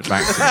Satan on it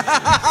back to me?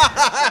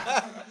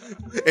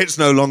 It's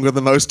no longer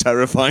the most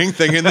terrifying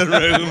thing in the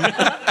room.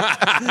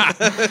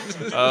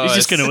 He's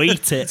just going to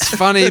eat it. It's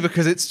funny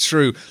because it's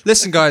true.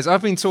 Listen, guys,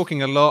 I've been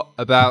talking a lot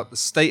about the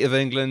state of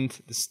England,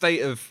 the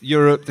state of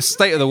Europe, the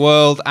state of the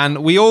world,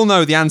 and we all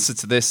know the answer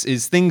to this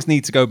is things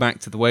need to go back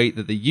to the way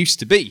that they used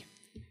to be.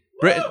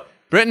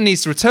 Britain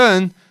needs to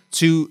return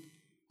to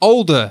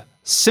older,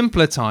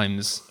 simpler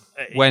times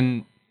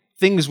when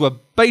things were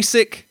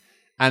basic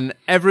and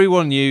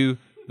everyone knew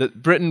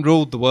that Britain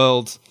ruled the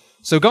world.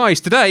 So, guys,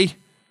 today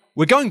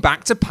we're going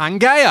back to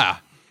Pangaea.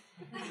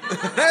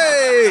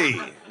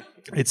 Hey!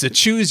 It's a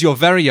choose your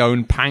very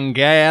own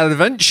Pangaea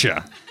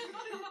adventure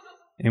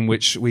in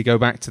which we go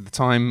back to the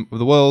time of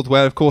the world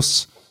where, of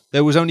course,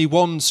 there was only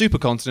one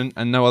supercontinent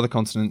and no other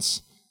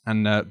continents,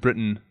 and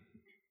Britain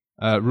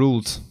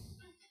ruled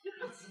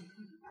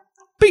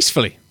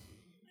peacefully.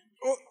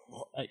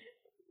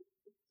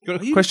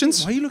 Got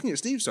questions? Why are you looking at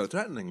Steve so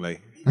threateningly?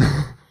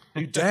 Are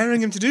you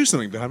daring him to do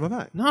something behind my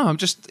back? No, I'm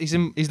just. He's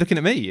looking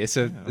at me.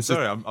 I'm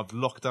sorry, I've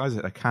locked eyes.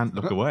 I can't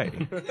look away.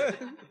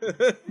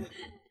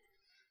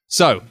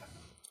 So,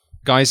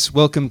 guys,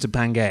 welcome to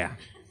Pangaea.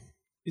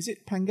 Is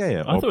it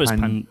Pangaea I or thought it was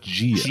Pangea?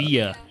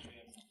 Pangea.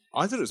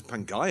 I thought it was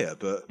Pangaea,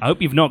 but... I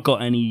hope you've not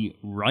got any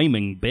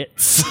rhyming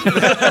bits.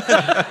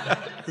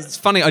 It's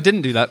funny, I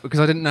didn't do that because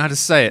I didn't know how to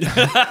say it.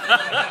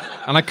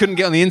 And I couldn't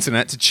get on the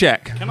internet to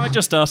check. Can I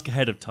just ask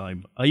ahead of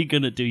time, are you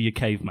going to do your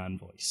caveman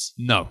voice?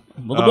 No.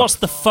 Well, then what's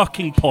the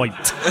fucking point?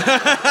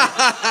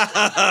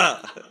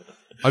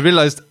 I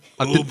realised...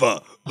 Over.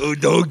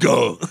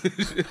 Udogo.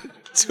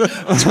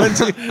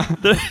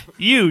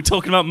 You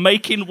talking about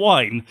making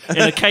wine in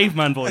a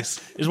caveman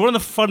voice is one of the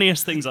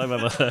funniest things I've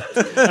ever heard.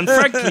 And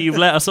frankly, you've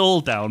let us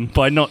all down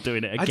by not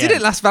doing it again. I did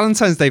it last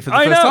Valentine's Day for the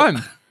first time.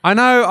 I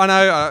know.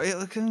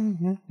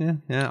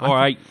 Yeah. All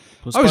right.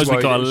 I suppose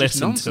we've got to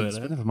listen to it.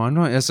 Never mind,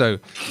 right? Yeah, so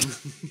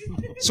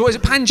is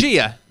it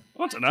Pangaea?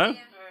 I don't know.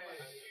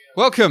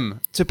 Welcome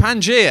to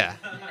Pangaea.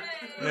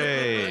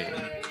 Hey.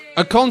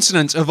 A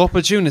continent of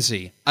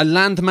opportunity, a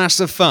landmass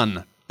of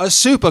fun, a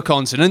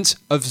supercontinent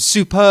of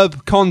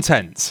superb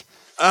content.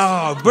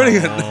 Oh,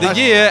 brilliant. The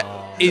year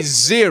is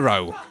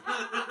 0.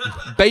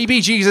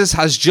 Baby Jesus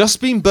has just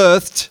been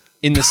birthed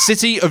in the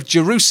city of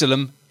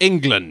Jerusalem,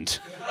 England.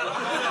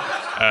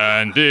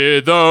 And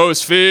did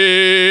those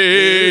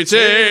feet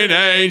in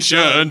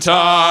ancient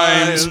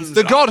times.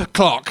 The God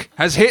clock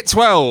has hit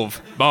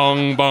 12.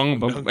 Bong, bong,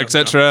 bong,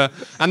 etc.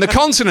 And the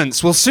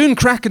continents will soon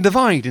crack and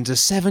divide into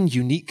 7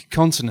 unique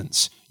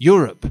continents.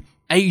 Europe,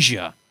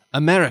 Asia,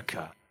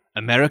 America,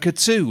 America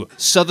 2,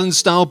 Southern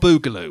Style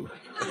Boogaloo,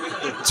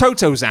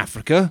 Toto's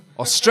Africa,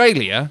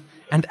 Australia,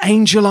 and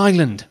Angel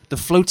Island, the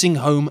floating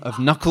home of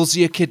Knuckles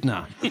the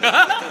Echidna.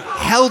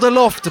 Held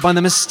aloft by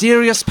the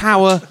mysterious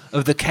power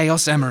of the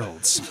Chaos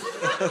Emeralds.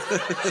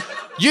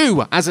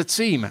 You, as a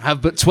team,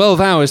 have but 12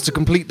 hours to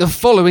complete the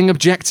following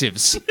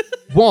objectives.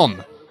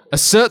 1.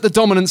 Assert the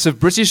dominance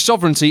of British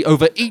sovereignty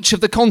over each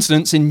of the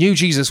continents in New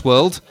Jesus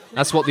World.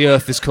 That's what the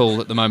Earth is called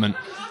at the moment.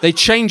 They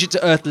change it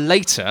to Earth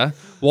later,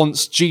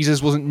 once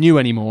Jesus wasn't new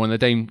anymore and the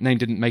name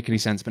didn't make any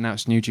sense, but now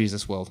it's New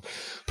Jesus World.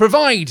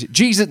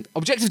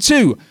 Objective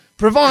 2.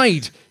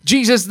 Provide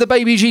Jesus the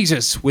baby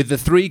Jesus with the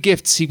 3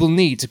 gifts he will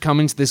need to come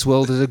into this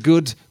world as a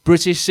good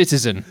British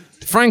citizen.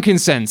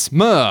 Frankincense,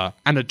 myrrh,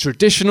 and a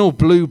traditional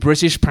blue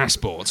British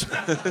passport.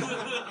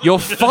 Your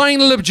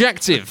final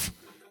objective.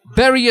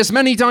 Bury as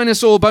many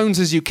dinosaur bones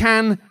as you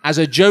can as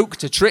a joke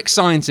to trick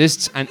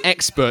scientists and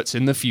experts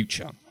in the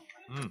future.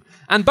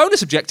 And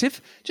bonus objective,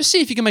 just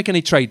see if you can make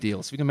any trade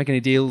deals. If you can make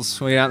any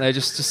deals while you're out there,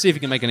 just see if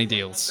you can make any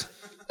deals.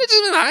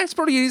 It's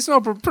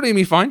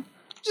probably fine.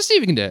 Just see if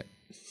you can do it.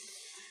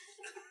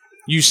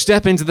 You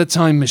step into the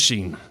time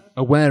machine,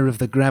 aware of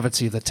the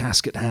gravity of the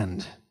task at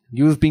hand.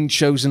 You have been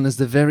chosen as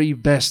the very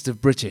best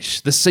of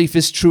British, the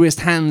safest, truest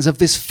hands of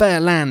this fair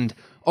land.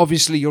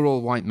 Obviously, you're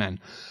all white men.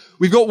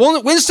 We've got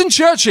Winston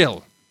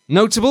Churchill,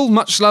 notable,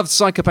 much-loved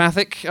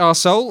psychopathic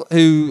arsehole,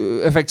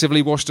 who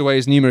effectively washed away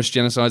his numerous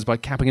genocides by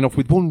capping it off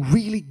with one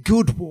really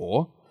good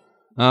war.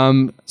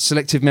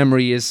 Selective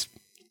memory is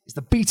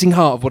the beating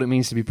heart of what it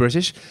means to be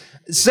British.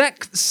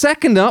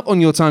 Second up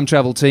on your time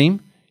travel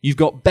team, you've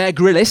got Bear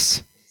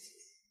Grylls,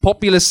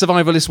 populist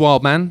survivalist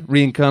wild man,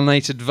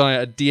 reincarnated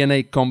via a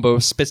DNA combo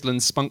of spittle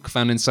and spunk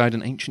found inside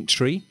an ancient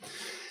tree.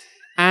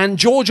 And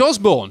George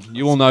Osborne.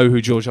 You all know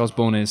who George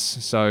Osborne is,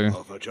 so...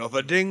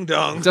 Joffa ding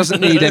dong. Doesn't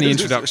need any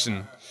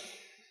introduction.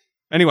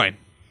 Anyway,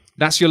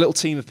 that's your little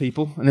team of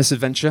people in this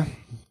adventure.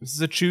 This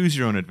is a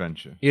choose-your-own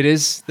adventure. It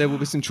is. There will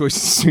be some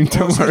choices soon,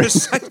 don't worry.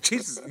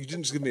 Jesus, you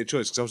didn't just give me a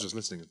choice because I was just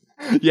listening.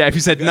 Yeah, if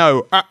you said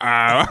no,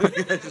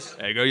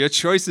 there you go, your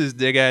choices,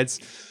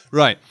 dickheads.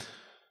 Right.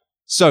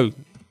 So,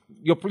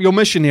 your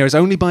mission here is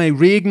only by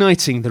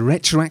reigniting the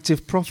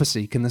retroactive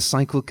prophecy can the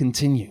cycle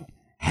continue.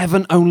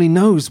 Heaven only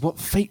knows what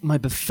fate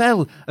might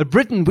befell a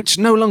Britain which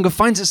no longer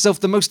finds itself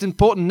the most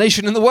important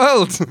nation in the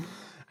world.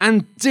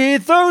 And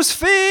did those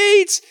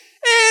feet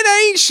in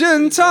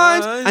ancient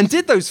times? And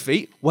did those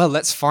feet? Well,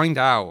 let's find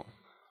out.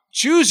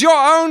 Choose your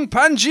own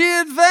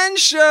Pangea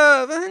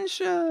adventure.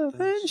 Venture.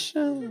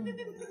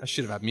 I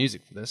should have had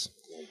music for this.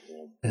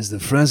 As the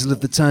frazzle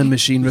of the time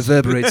machine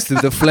reverberates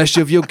through the flesh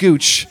of your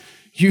gooch,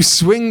 you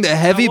swing the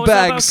heavy What was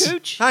that about bags.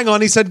 Gooch? Hang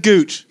on, he said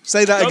gooch.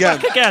 Say that Go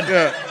again. back again.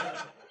 Yeah.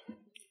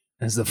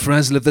 As the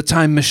frazzle of the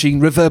time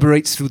machine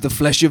reverberates through the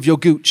flesh of your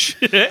gooch,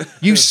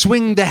 you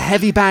swing the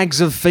heavy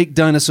bags of fake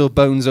dinosaur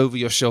bones over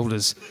your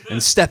shoulders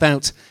and step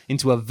out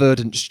into a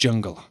verdant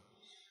jungle.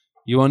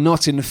 You are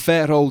not in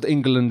fair old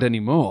England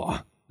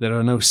anymore. There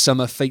are no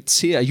summer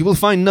fates here. You will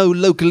find no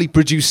locally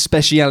produced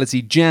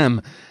speciality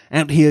jam.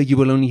 Out here you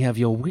will only have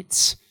your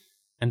wits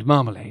and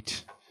marmalade.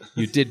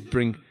 You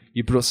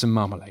brought some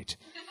marmalade.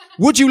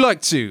 Would you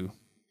like to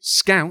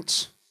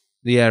scout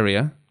the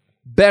area,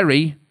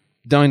 bury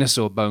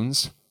dinosaur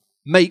bones,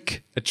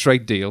 make a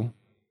trade deal,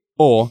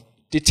 or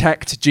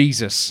detect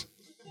Jesus?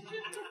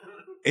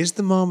 Is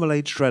the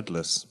marmalade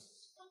shredless?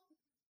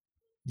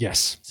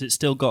 Yes. Has it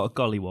still got a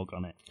gollywog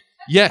on it?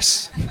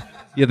 Yes.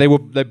 Yeah,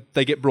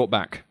 they get brought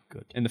back.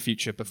 Good. In the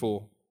future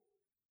before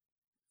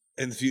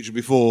In the future,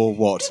 before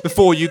what?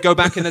 before you go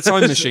back in the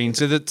time machine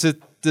to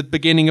the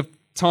beginning of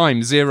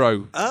time,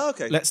 0. Oh,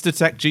 okay. Let's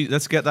detect Jesus.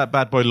 Let's get that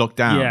bad boy locked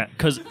down. Yeah,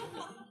 because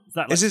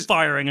that like Is it-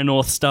 firing a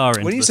North Star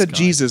into When you the said sky.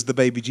 Jesus, the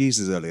baby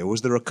Jesus earlier,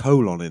 was there a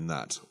colon in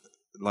that?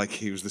 Like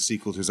he was the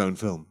sequel to his own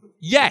film?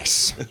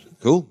 Yes.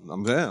 Cool.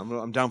 I'm there.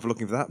 I'm down for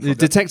looking for that.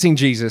 Detecting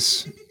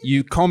Jesus,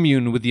 you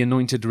commune with the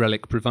anointed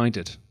relic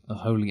provided, a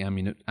holy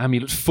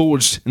amulet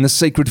forged in the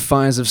sacred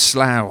fires of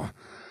Slough.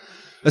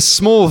 A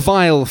small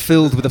vial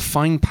filled with a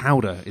fine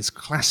powder is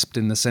clasped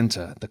in the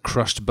centre, the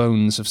crushed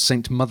bones of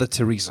Saint Mother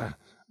Teresa,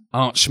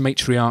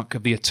 arch-matriarch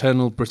of the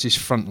eternal British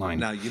frontline.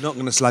 Now, you're not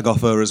going to slag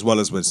off her as well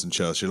as Winston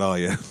Churchill, are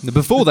you?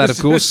 Before that, of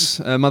course,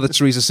 Mother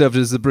Teresa served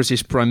as the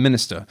British Prime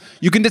Minister.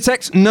 You can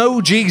detect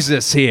no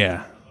Jesus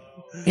here.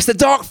 It's the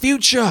dark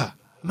future.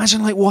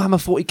 Imagine like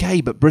Warhammer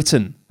 40k, but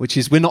Britain, which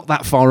is, we're not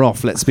that far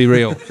off, let's be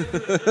real.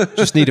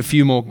 Just need a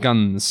few more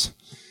guns.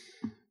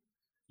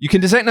 You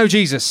can detect no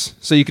Jesus,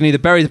 so you can either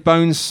bury the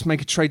bones,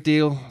 make a trade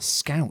deal,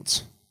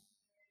 scout.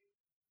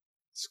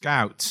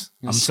 Scout.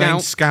 I'm Scout. saying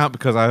scout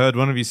because I heard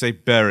one of you say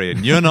bury,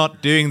 and you're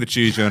not doing the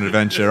choose your own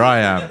adventure. I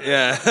am.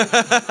 Yeah.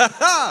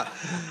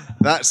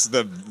 That's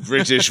the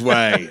British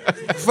way.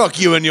 Fuck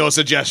you and your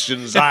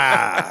suggestions.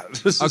 Ah.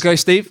 Okay,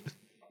 Steve,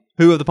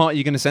 who of the party are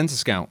you going to send to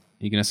scout?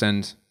 Are you going to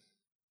send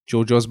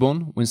George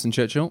Osborne, Winston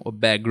Churchill, or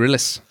Bear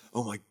Grylls?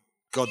 Oh my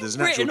God, there's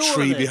an Written actual all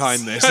tree of this.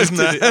 behind this, isn't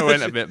there? I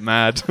went a bit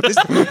mad.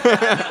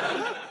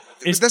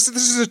 This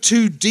is a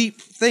too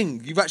deep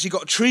thing. You've actually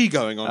got a tree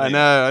going on here.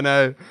 I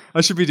know.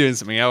 I should be doing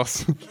something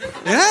else.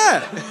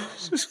 Yeah.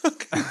 Just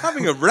fucking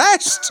having a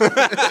rest.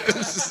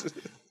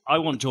 I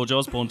want George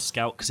Osborne to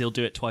scout because he'll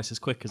do it twice as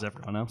quick as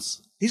everyone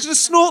else. He's going to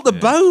snort the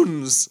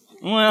bones.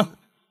 Well,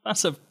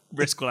 that's a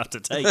risk we'll have to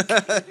take.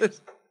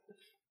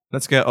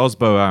 Let's get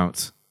Osbo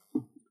out.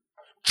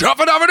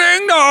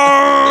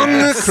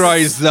 Chop-a-dop-a-ding-dong!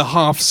 Cries the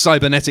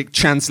half-cybernetic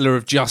Chancellor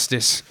of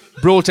Justice,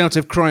 brought out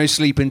of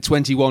cryosleep in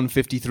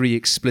 2153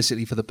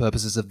 explicitly for the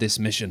purposes of this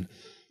mission,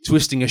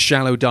 twisting a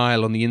shallow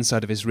dial on the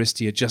inside of his wrist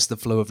to adjust the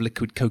flow of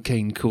liquid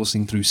cocaine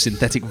coursing through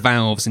synthetic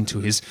valves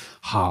into his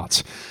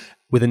heart.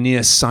 With a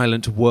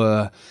near-silent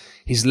whir,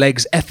 his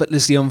legs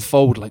effortlessly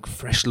unfold like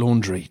fresh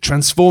laundry,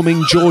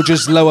 transforming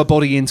George's lower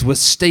body into a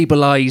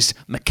stabilized,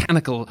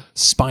 mechanical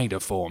spider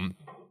form.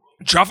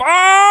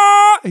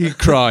 Jaffa! He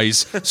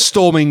cries,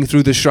 storming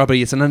through the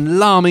shrubbery at an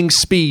alarming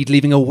speed,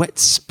 leaving a wet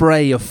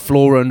spray of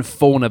flora and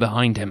fauna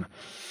behind him.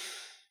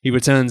 He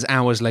returns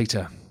hours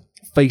later,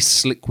 face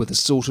slick with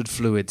assorted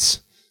fluids,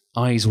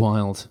 eyes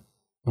wild,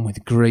 and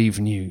with grave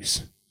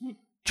news.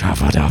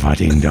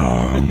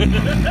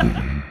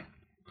 Jaffa-daffa-ding-dong.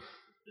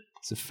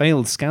 It's a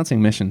failed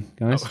scouting mission,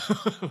 guys.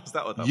 Was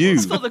that what that You I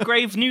thought the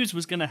grave news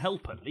was going to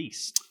help at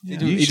least.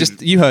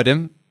 You heard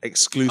him.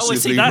 exclusively Oh, I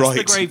see, that's right.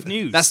 the grave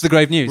news. That's the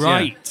grave news, yeah.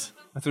 Right.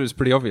 I thought it was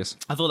pretty obvious.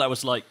 I thought that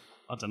was like,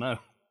 I don't know.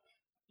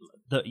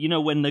 You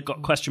know when they've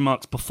got question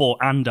marks before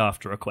and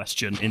after a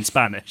question in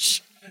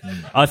Spanish?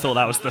 I thought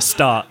that was the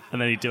start, and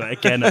then you do it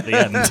again at the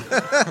end.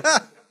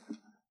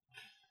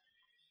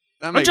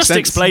 I'm just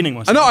explaining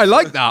myself. I know, I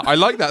like that. I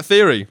like that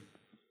theory.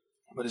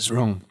 But it's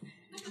wrong.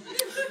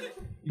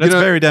 Let's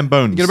bury them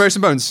bones. You're going to bury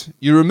some bones.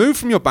 You remove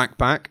from your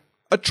backpack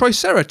a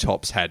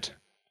Triceratops head.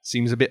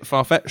 Seems a bit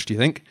far-fetched, do you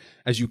think?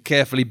 As you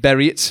carefully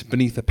bury it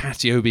beneath a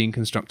patio being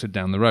constructed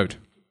down the road.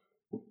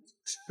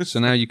 So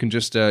now you can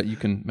just you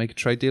can make a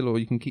trade deal or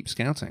you can keep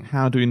scouting.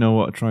 How do we know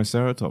what a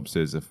Triceratops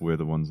is if we're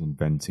the ones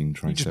inventing You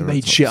Triceratops? just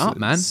made shit up,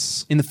 man.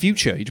 In the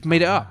future, you just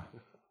made it up.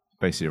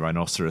 Basically a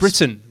rhinoceros.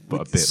 Britain, but a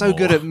we're bit so more.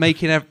 good at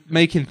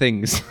making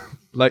things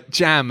like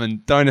jam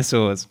and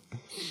dinosaurs.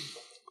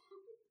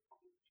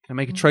 Can I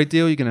make a trade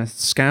deal? You're going to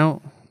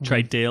scout?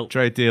 Trade deal.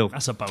 Trade deal.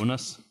 That's a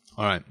bonus.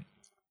 All right.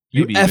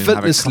 You Maybe even have a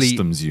effortlessly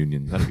customs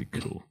union. That'd be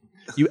cool.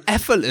 you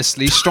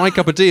effortlessly strike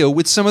up a deal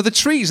with some of the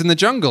trees in the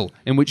jungle,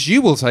 in which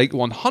you will take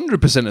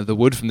 100% of the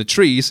wood from the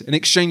trees in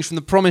exchange for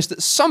the promise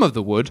that some of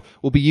the wood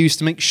will be used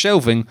to make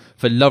shelving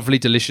for lovely,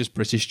 delicious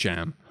British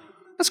jam.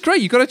 That's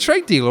great. You got a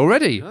trade deal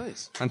already.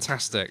 Nice.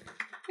 Fantastic.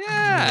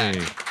 Yeah.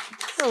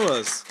 That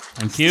was.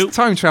 Thank you.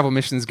 Time travel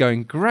mission's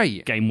going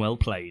great. Game well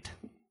played.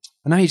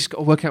 And now you just got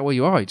to work out where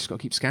you are. You just got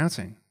to keep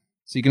scouting.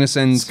 So you're going to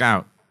send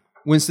Scout.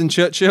 Winston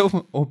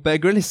Churchill or Bear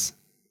Grylls?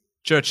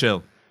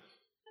 Churchill.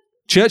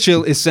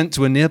 Churchill is sent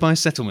to a nearby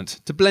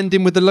settlement to blend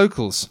in with the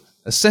locals.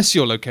 Assess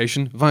your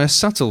location via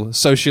subtle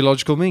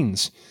sociological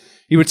means.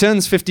 He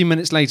returns 15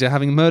 minutes later,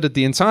 having murdered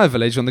the entire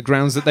village on the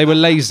grounds that they were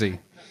lazy.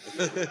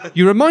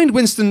 You remind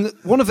Winston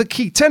that one of the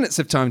key tenets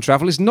of time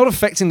travel is not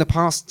affecting the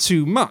past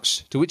too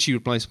much, to which he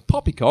replies,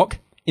 Poppycock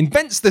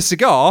invents the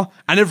cigar,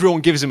 and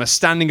everyone gives him a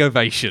standing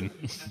ovation.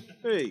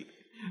 Hey.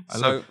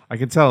 I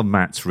can tell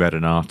Matt's read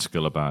an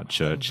article about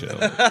Churchill.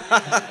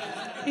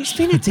 He's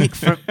been a dick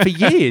for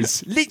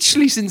years,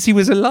 literally since he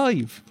was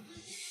alive.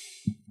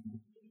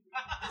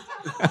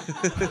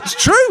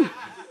 It's true.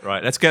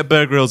 Right, let's get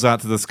Bear Grylls out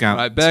to the scout.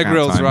 Right, Bear scout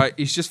Grylls, time. right,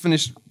 he's just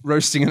finished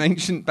roasting an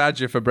ancient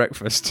badger for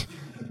breakfast.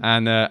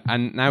 And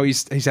now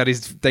he's had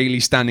his daily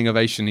standing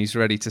ovation. He's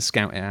ready to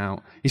scout it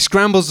out. He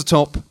scrambles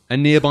atop a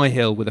nearby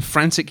hill with a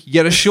frantic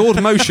yet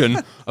assured motion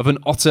of an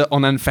otter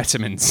on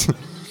amphetamines.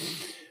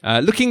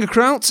 Looking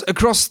across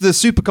the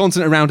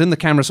supercontinent around him, the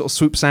camera sort of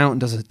swoops out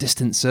and does a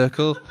distant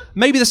circle.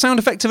 Maybe the sound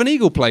effect of an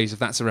eagle plays, if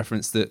that's a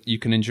reference that you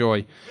can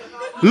enjoy.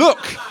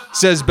 Look,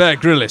 says Bear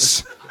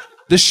Grylls.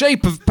 The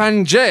shape of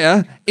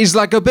Pangaea is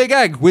like a big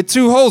egg with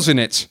 2 holes in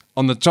it.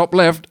 On the top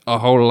left, a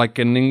hole like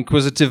an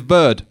inquisitive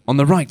bird. On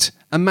the right,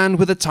 a man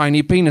with a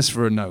tiny penis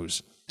for a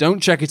nose.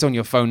 Don't check it on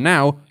your phone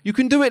now. You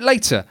can do it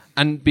later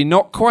and be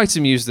not quite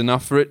amused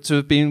enough for it to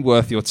have been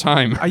worth your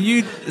time. Are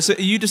you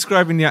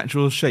describing the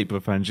actual shape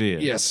of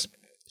Pangaea? Yes.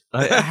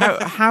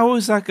 How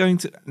is that going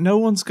to... No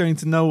one's going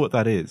to know what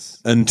that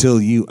is. Until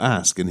you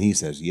ask, and he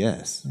says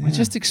yes. I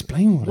just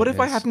explain What it if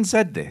I is. hadn't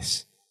said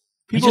this?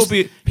 You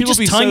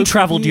just time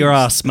travelled your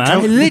ass, I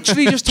man.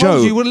 literally just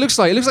told Joe, you what it looks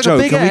like. It looks like Joe, a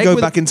big can egg. we go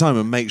with back in time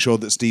and make sure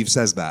that Steve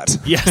says that?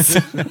 Yes.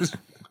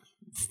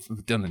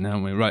 We've done it now,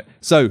 haven't we? Right.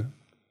 So,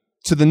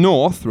 to the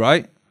north,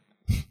 right?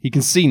 You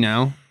can see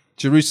now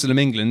Jerusalem,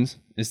 England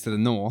is to the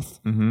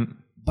north. Mm-hmm.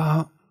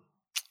 But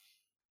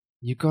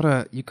you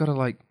gotta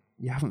like,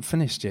 you haven't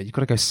finished yet. You've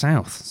got to go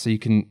south so you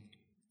can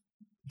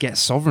get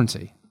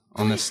sovereignty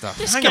on this stuff.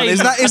 Hang on,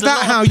 is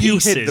that how you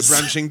hit the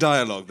branching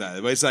dialogue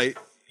there? Where it's like,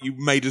 you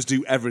made us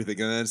do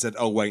everything and then said,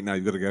 oh, wait, now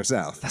you've got to go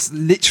south. That's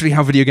literally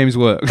how video games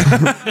work.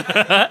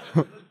 I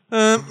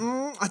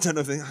don't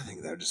know if I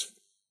think they're just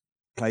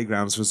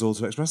playgrounds for us all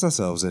to express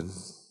ourselves in.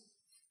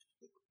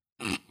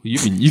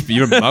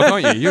 You're a mug,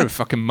 aren't you? You're a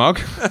fucking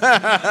mug.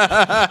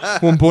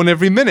 One born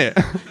every minute.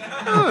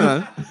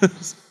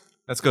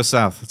 Let's go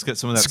south. Let's get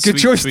some of that It's a good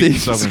sweet, choice, sweet Steve.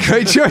 It's a sovereignty.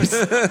 great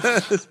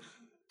choice.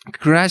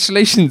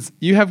 Congratulations.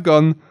 You have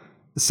gone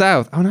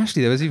south. Oh, and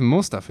actually, there was even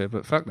more stuff here,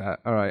 but fuck that.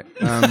 All right.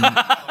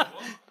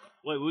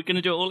 Wait, we're going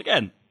to do it all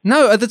again?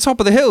 No, at the top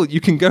of the hill, you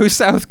can go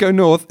south, go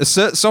north,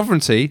 assert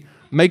sovereignty,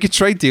 make a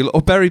trade deal,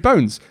 or bury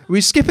bones. Are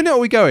we skipping it or are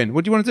we going?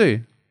 What do you want to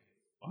do?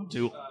 I'll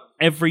do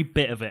every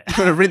bit of it. I'm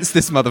going to rinse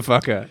this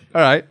motherfucker.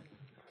 All right.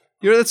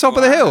 You're at the top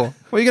of the hill.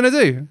 What are you going to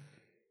do?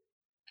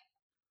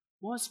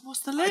 What's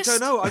the list? I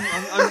don't know.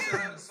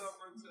 I'm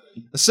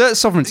Assert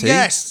sovereignty.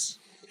 yes!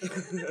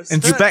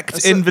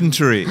 Inspect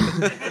inventory.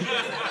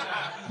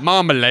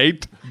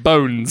 Marmalade.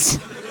 Bones.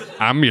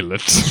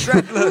 Amulet.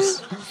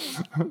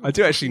 I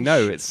do actually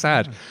know. It's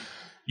sad.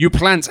 You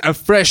plant a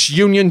fresh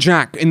Union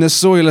Jack in the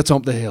soil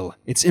atop the hill,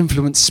 its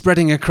influence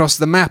spreading across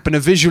the map in a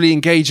visually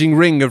engaging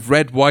ring of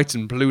red, white,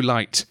 and blue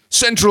light.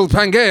 Central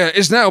Pangaea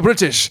is now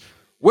British.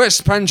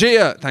 West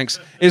Pangaea,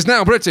 is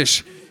now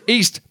British.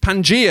 East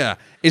Pangaea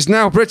is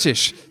now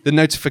British. The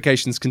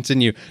notifications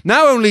continue.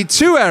 Now only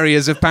 2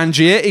 areas of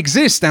Pangaea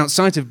exist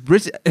outside of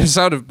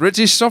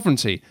British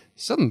sovereignty.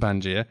 Southern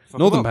Pangaea,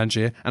 Northern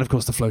Pangaea, and of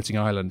course the floating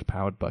island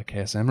powered by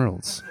Chaos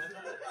Emeralds.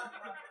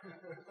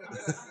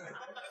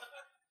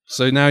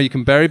 So now you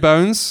can bury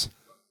bones.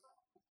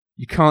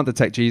 You can't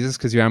detect Jesus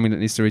because your amulet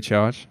needs to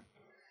recharge.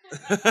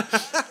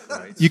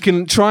 You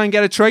can try and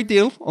get a trade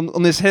deal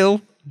on this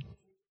hill.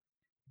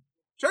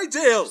 Trade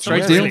deal!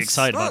 I'm really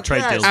excited about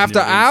trade deals. After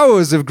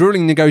hours of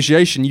grueling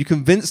negotiation, you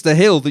convinced the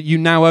hill that you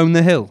now own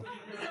the hill.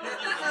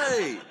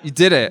 Hey. You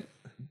did it.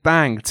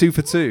 Bang, 2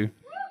 for 2.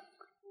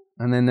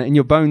 And then in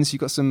your bones, you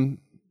got some...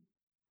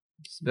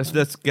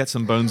 Let's get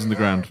some bones in the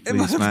ground,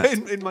 please, Matt.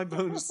 In my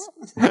bones.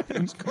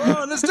 Come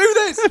on, let's do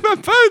this! my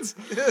bones!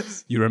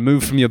 Yes. You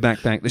remove from your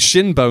backpack the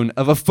shin bone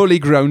of a fully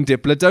grown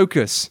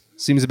Diplodocus.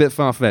 Seems a bit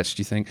far-fetched,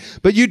 you think?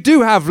 But you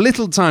do have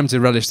little time to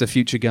relish the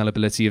future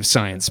gullibility of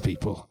science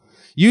people.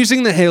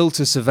 Using the hill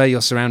to survey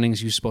your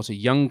surroundings, you spot a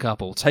young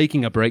couple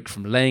taking a break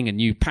from laying a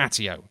new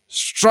patio.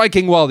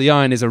 Striking while the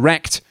iron is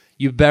erect,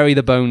 you bury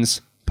the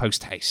bones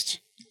post-haste.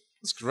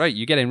 That's great.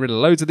 You're getting rid of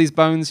loads of these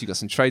bones. You got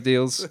some trade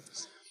deals.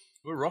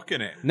 We're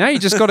rocking it. Now you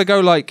just got to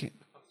go like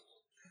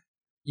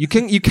You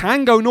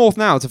can go north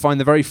now to find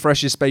the very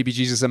freshest baby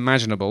Jesus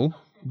imaginable,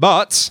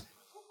 but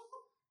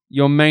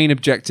your main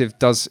objective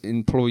does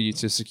implore you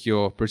to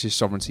secure British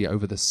sovereignty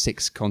over the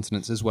 6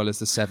 continents as well as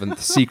the 7th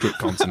secret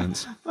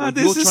continent.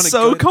 This is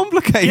so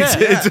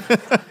complicated.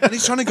 And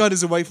he's trying to guide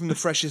us away from the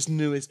freshest,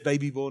 newest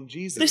baby-born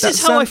Jesus. This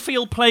is how I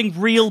feel playing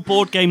real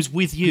board games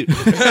with you.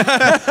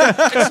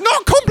 It's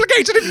not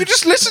complicated if you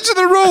just listen to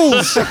the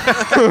rules.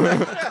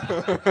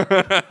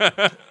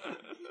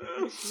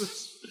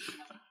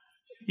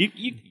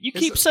 You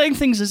keep saying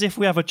things as if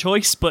we have a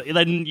choice, but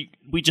then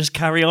we just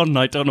carry on and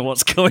I don't know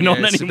what's going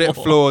on It's anymore. a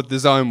bit flawed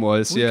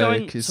design-wise, We're yeah.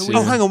 going- 'cause, so we-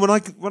 Oh, hang on.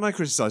 When I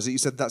criticised it, you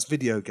said that's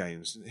video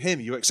games.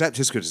 Him, you accept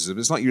his criticism.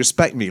 It's like you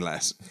respect me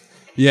less.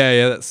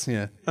 that's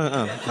yeah.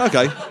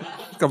 Okay.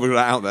 Got to put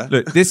that out there.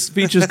 Look, this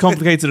feature's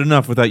complicated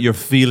enough without your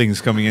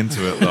feelings coming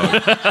into it, though.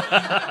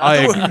 I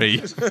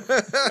agree.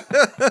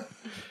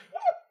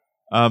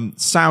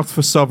 South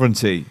for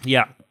sovereignty.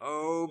 Yeah.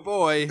 Oh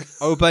boy.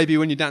 Oh baby,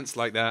 when you dance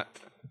like that,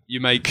 you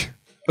make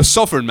a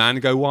sovereign man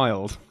go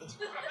wild.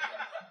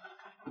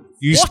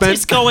 What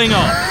is going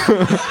on?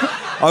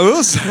 I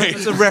will say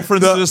It's a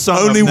reference to the song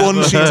only I've one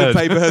never sheet heard. of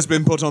paper has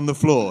been put on the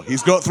floor.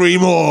 He's got 3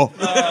 more.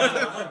 No,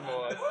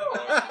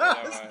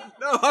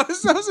 I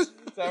was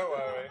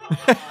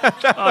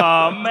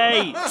Oh,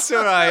 mate. That's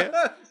all right.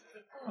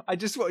 I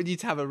just wanted you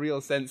to have a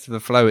real sense of the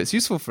flow. It's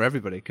useful for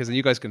everybody because then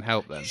you guys can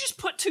help them. You just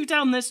put 2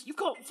 down this. You've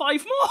got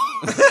 5 more.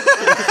 You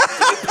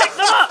pick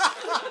them up.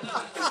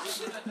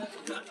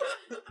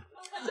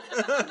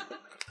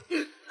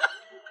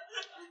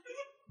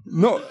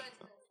 No.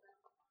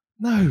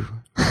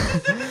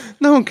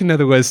 No one can know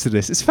the words to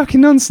this. It's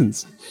fucking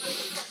nonsense.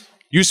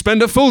 You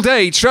spend a full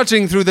day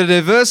trudging through the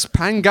diverse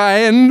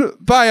Pangaean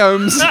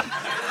biomes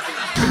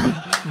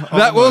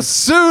that will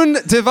soon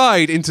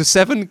divide into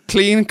 7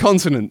 clean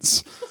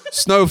continents.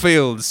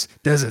 Snowfields,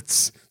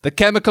 deserts, the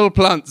chemical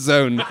plant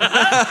zone.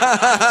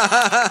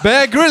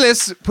 Bear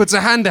Grylls puts a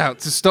hand out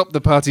to stop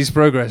the party's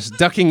progress,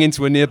 ducking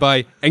into a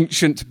nearby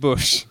ancient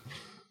bush.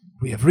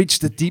 We have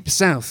reached the deep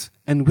south,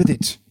 and with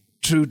it,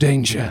 true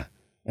danger.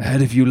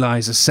 Ahead of you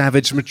lies a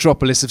savage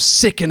metropolis of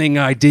sickening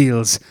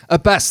ideals, a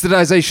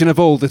bastardization of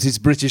all that is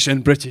British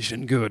and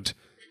good.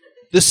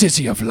 The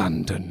city of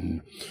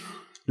London.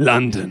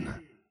 London,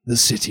 the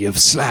city of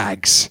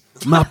slags.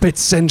 Muppet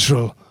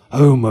Central,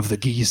 home of the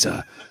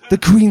geezer. The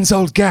Queen's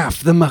Old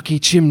Gaff, the mucky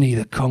chimney,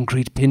 the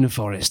concrete pin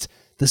forest,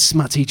 the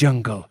smutty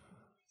jungle.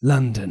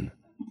 London.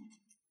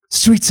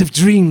 Streets of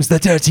Dreams, the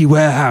dirty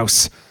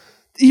warehouse.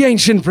 The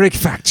ancient brick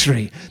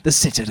factory, the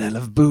citadel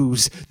of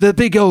booze, the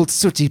big old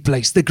sooty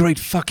place, the great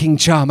fucking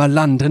charmer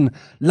London,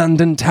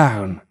 London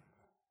town.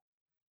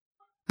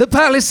 The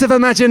palace of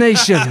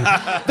imagination,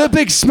 the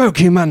big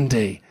smoky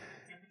Monday,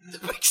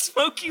 Big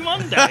Smoky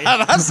Monday.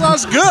 That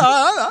sounds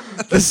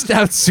good. the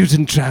stout suit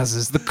and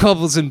trousers, the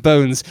cobbles and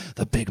bones,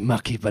 the big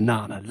mucky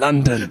banana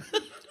London.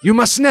 You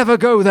must never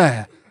go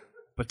there,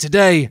 but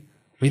today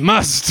we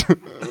must.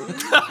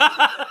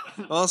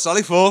 Well,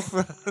 Sally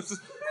forth.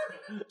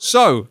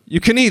 So, you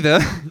can either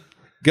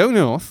go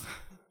north,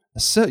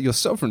 assert your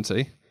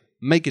sovereignty,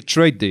 make a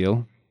trade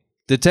deal,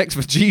 detect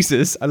for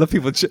Jesus. I love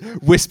people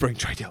whispering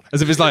trade deal,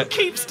 as if it's like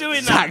Keeps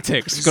doing that.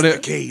 tactics. This Got is to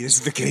the key. This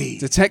is the key.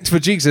 detect for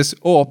Jesus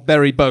or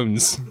bury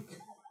bones.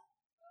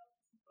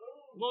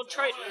 Well,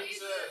 trade.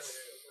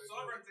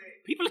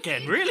 People are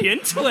getting really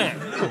into it.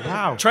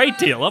 Wow. Trade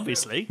deal,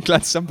 obviously.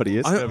 Glad somebody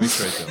is.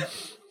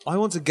 I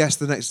want to guess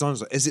the next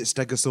dinosaur. Is it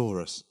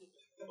Stegosaurus?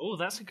 Oh,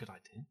 that's a good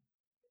idea.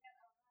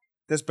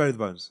 Let's bury the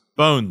bones.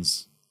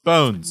 Bones.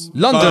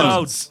 London.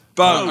 Bones.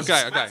 Bones.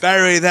 Okay.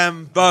 Bury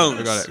them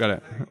bones. Got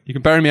it. You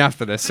can bury me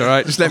after this, all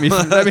right? Just let me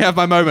have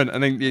my moment,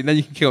 and then you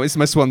can kill me. This is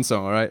my swan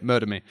song, all right?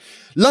 Murder me.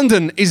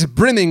 London is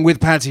brimming with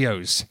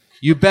patios.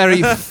 You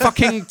bury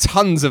fucking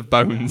tons of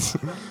bones.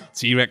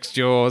 T-Rex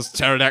jaws,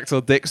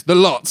 pterodactyl dicks, the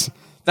lot.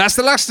 That's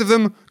the last of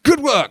them. Good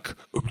work.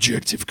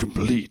 Objective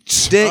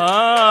complete. Dick.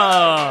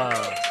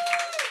 Ah.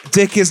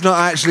 Dick is not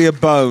actually a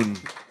bone.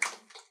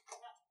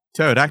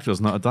 Pterodactyl's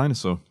not a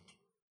dinosaur.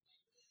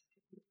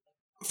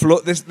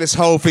 This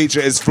whole feature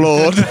is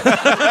flawed.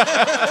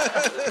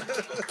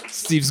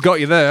 Steve's got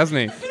you there, hasn't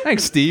he?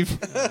 Thanks, Steve.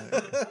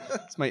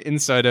 It's my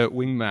insider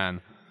wingman.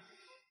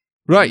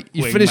 Right,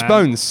 you Wingman. finished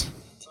bones.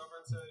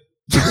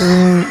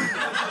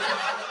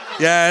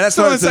 Yeah, that's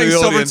Someone not to saying the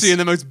sovereignty audience. in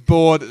the most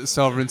bored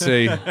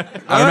sovereignty.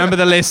 I remember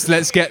the list.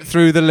 Let's get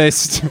through the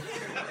list.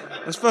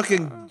 Let's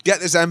fucking get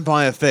this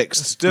empire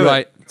fixed. Do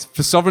Right, it.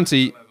 for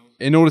sovereignty,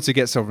 in order to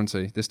get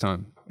sovereignty this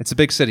time, it's a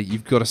big city.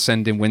 You've got to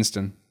send in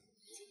Winston.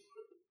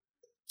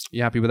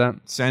 You happy with that?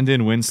 Send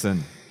in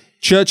Winston.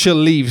 Churchill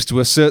leaves to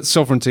assert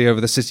sovereignty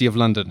over the city of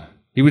London.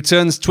 He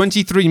returns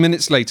 23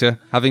 minutes later,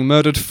 having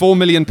murdered 4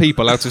 million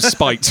people out of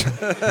spite.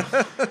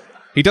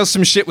 He does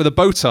some shit with a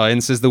bow tie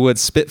and says the word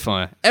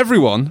Spitfire.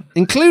 Everyone,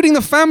 including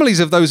the families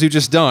of those who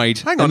just died,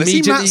 Hang on, is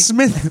he Matt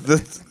Smith, the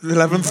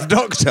 11th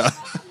Doctor?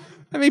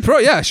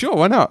 Yeah, sure,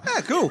 why not?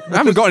 Yeah, cool. I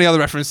haven't got any other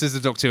references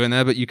to Doctor Who in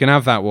there, but you can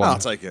have that one. I'll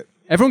take it.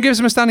 Everyone gives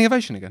him a standing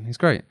ovation again. He's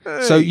great.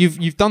 So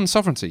you've done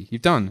sovereignty.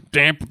 You've done.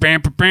 Bam,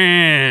 bam, bam,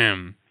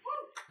 bam.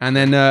 And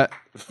then,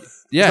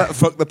 yeah.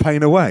 Fuck the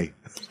pain away.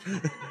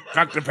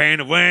 Fuck the pain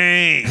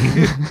away.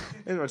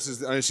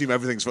 I assume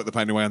everything's fuck the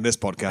pain away on this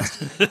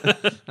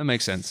podcast. That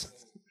makes sense.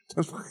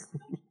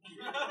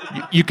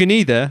 You can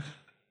either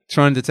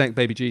try and detect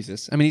baby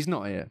Jesus. I mean, he's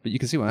not here, but you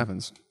can see what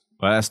happens.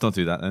 Well, let's not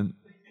do that then.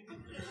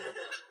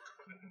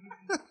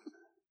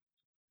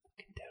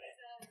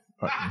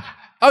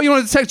 Oh, you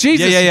want to detect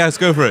Jesus? Yeah, let's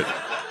go for it.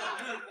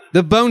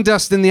 The bone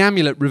dust in the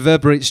amulet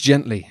reverberates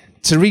gently.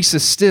 Teresa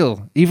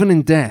still, even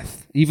in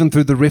death, even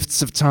through the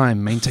rifts of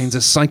time, maintains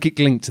a psychic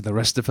link to the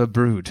rest of her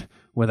brood.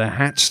 Whether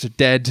hatched,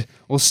 dead,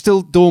 or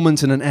still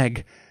dormant in an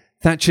egg,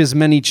 Thatcher's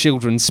many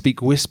children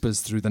speak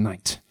whispers through the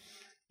night.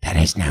 There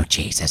is no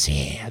Jesus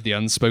here, the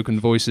unspoken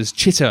voices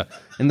chitter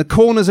in the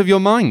corners of your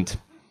mind.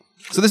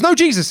 So there's no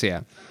Jesus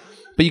here,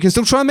 but you can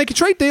still try and make a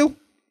trade deal.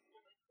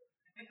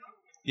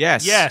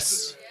 Yes.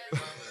 Yes.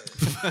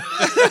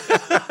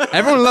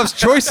 Everyone loves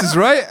choices,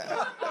 right?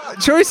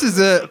 Choices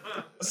are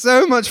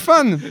so much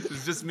fun.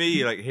 It's just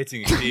me like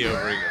hitting a key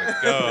over it.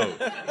 Like, go.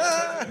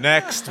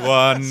 Next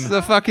one. It's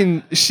a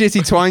fucking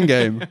shitty twine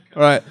game.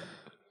 All right.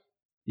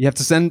 You have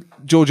to send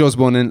George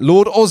Osborne in.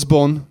 Lord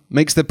Osborne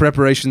makes the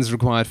preparations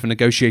required for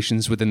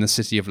negotiations within the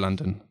City of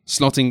London,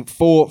 slotting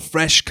 4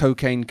 fresh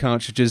cocaine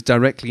cartridges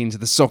directly into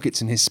the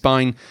sockets in his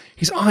spine.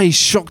 His eyes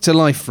shock to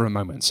life for a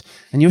moment,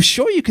 and you're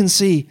sure you can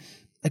see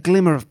a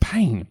glimmer of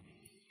pain.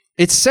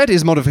 It's said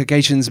his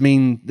modifications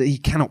mean that he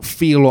cannot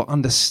feel or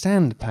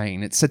understand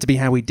pain. It's said to be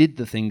how he did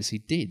the things he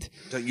did.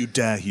 Don't you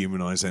dare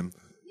humanise him.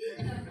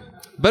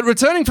 But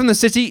returning from the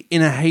city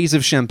in a haze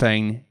of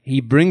champagne,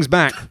 he brings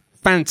back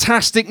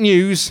fantastic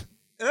news.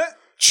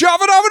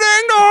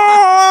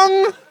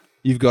 Chava-dava-ding-dong!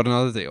 You've got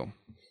another deal.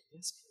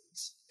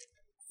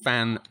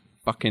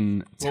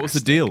 Fan-fucking... What was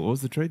the deal? What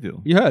was the trade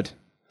deal? You heard.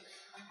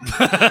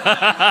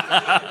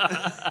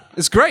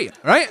 It's great,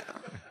 right?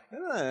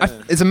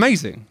 It's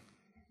amazing.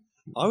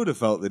 I would have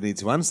felt the need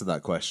to answer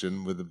that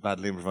question with a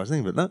badly improvised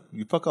thing, but no,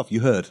 you fuck off,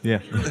 you heard. Yeah.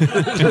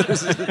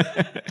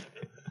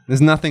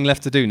 There's nothing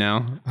left to do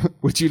now.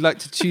 Would you like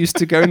to choose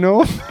to go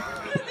north?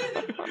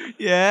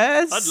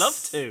 Yes. I'd love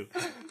to.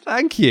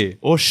 Thank you.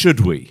 Or should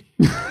we?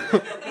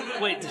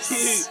 Wait,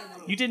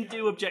 you didn't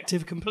do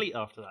objective complete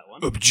after that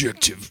one?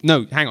 Objective.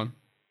 No, hang on.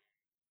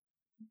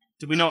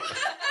 Did we not?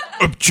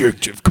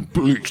 Objective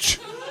complete.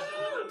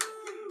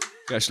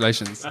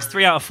 Congratulations. That's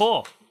 3 out of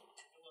 4.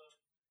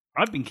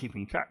 I've been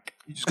keeping track.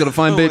 You just got to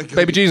find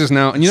baby Jesus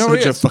now, and you know where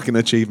Such he a is. fucking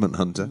achievement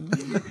hunter.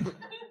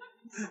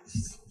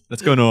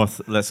 Let's go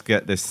north. Let's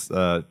get this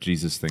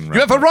Jesus thing right.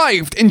 You have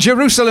arrived in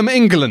Jerusalem,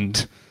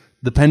 England.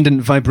 The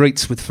pendant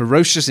vibrates with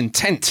ferocious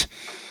intent,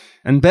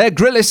 and Bear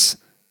Grylls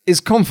is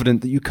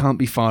confident that you can't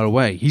be far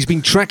away. He's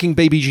been tracking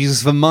baby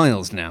Jesus for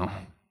miles now.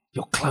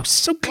 You're close,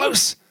 so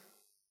close.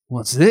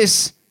 What's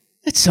this?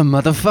 It's a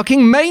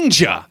motherfucking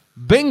manger.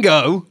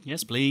 Bingo.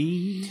 Yes,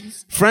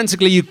 please.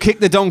 Frantically, you kick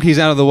the donkeys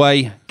out of the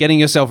way, getting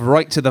yourself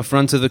right to the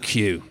front of the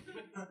queue.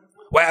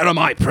 Where are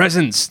my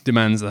presents?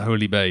 Demands the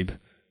holy babe.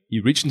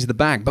 You reach into the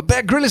bag, but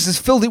Bear Grylls has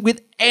filled it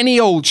with any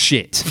old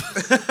shit.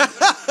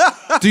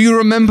 Do you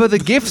remember the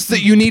gifts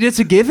that you needed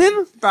to give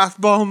him?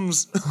 Bath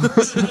bombs.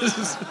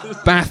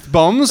 Bath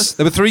bombs.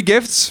 There were 3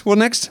 gifts. What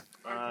next?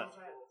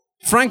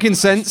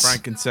 Frankincense.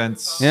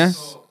 Frankincense. Yeah.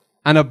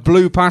 And a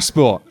blue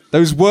passport.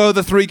 Those were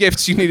the 3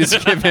 gifts you needed to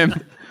give him.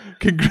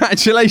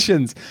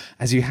 Congratulations.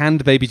 As you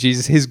hand baby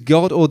Jesus his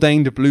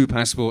God-ordained blue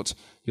passport,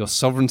 your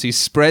sovereignty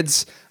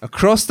spreads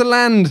across the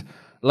land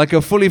like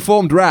a fully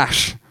formed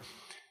rash.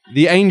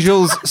 The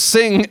angels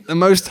sing the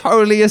most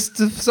holiest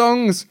of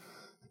songs.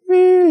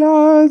 And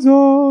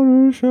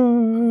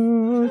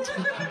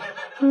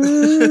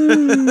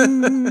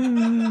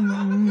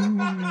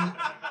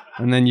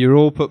then you're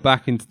all put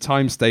back into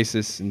time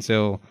stasis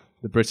until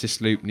the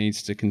British loop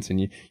needs to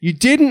continue. You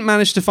didn't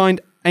manage to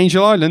find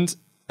Angel Island,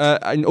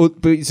 but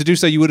to do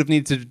so you would have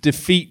needed to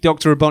defeat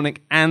Dr. Robotnik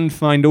and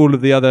find all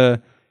of the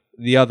other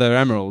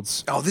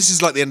emeralds. Oh, this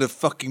is like the end of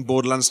fucking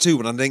Borderlands 2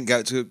 when I didn't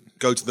get to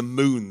go to the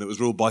moon that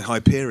was ruled by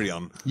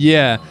Hyperion.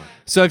 Yeah.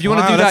 So if you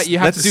want to do that, you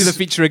have to do the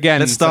feature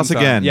again. Let's start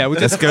sometime. again. Yeah,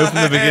 let's go from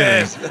the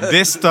beginning.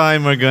 This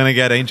time we're going to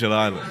get Angel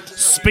Island.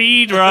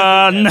 Speed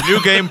run.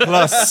 New Game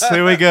Plus.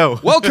 Here we go.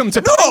 Welcome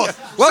to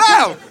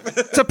Welcome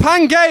to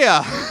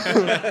Pangaea.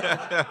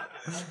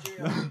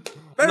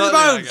 Very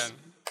bones.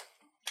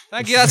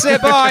 Thank you. That's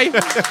it. Bye.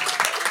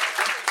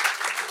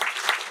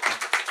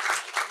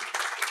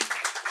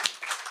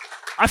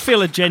 I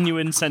feel a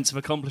genuine sense of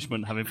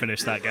accomplishment having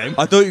finished that game.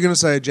 I thought you were going to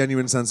say a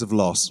genuine sense of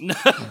loss.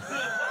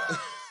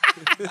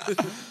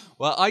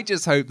 Well, I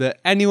just hope that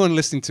anyone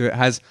listening to it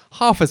has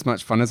half as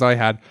much fun as I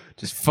had,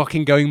 just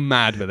fucking going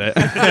mad with it.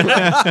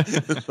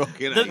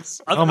 Fucking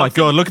ace. Oh my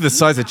god, look at the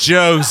size of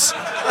Joe's.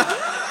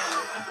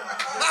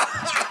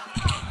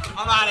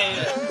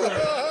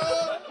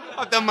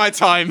 I've done my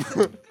time.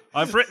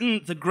 I've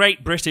written the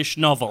Great British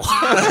Novel.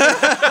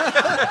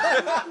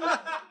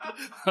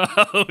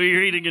 Oh, you're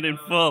reading it in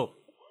full.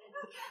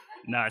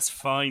 No, it's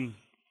fine.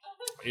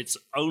 It's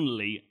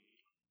only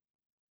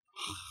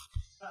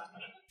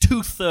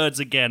 2/3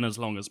 again as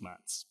long as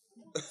Matt's.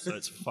 So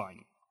it's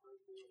fine.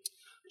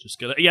 Just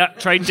gonna,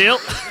 trade deal.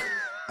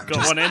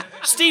 Got one in.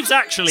 Steve's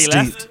actually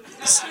left.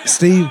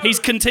 Steve. He's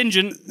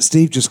contingent.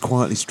 Steve just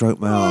quietly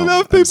stroked my arm.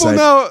 enough and people said,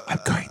 now. I'm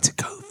going to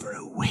go for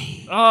a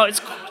wee. Oh,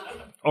 it's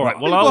all right.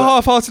 Well, People are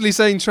half-heartedly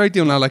saying trade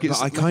deal now, like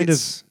it's. I kind of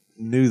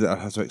knew that I'd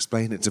have to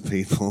explain it to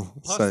people,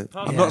 so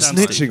pass I'm it not down,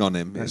 snitching Steve. on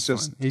him. It's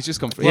just He's just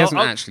gone for. Well, he hasn't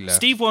actually left.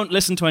 Steve won't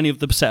listen to any of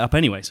the setup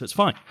anyway, so it's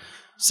fine.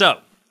 So,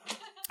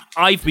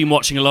 I've been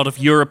watching a lot of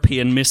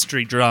European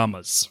mystery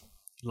dramas,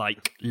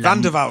 like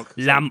Van der Valk.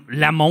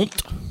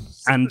 Lamont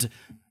and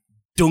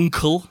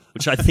Dunkel,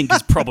 which I think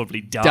is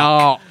probably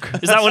dark.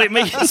 Is that what it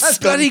means? That's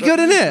bloody good,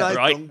 isn't it?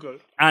 Right.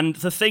 And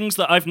the things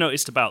that I've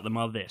noticed about them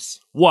are this.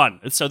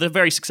 One, so they're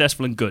very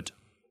successful and good.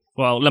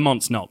 Well,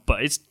 Lamont's not,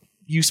 but it's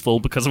useful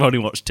because I've only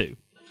watched 2.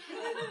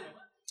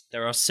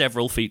 There are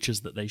several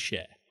features that they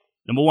share.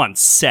 Number 1,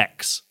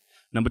 sex.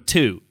 Number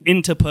 2,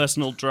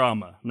 interpersonal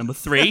drama. Number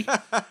 3,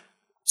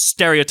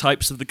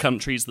 stereotypes of the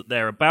countries that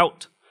they're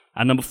about.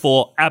 And number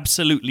 4,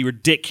 absolutely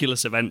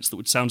ridiculous events that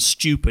would sound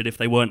stupid if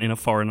they weren't in a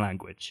foreign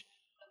language.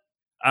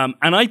 And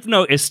I've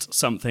noticed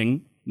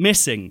something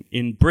missing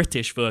in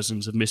British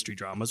versions of mystery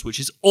dramas, which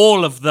is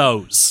all of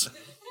those.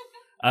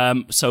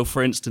 So,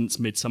 for instance,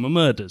 Midsummer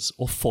Murders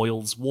or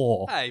Foyle's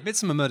War. Hey,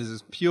 Midsummer Murders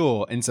is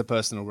pure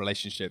interpersonal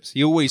relationships.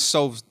 He always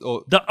solves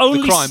The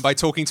the crime by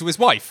talking to his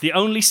wife. The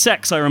only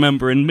sex I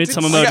remember in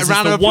Midsummer I get Murders a is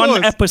round the of one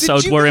applause.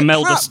 episode where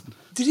Imelda...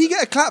 Did he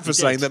get a clap for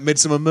saying that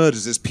Midsummer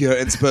Murders is pure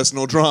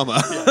interpersonal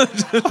drama?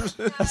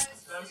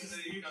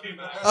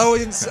 Oh,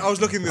 I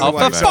was looking the other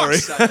way. for Sorry.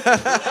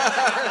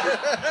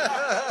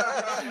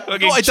 I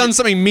thought I'd done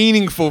something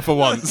meaningful for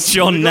once.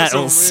 John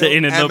Nettles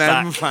sitting in the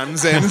back.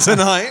 fans in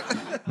tonight.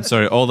 I'm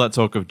sorry, all that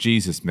talk of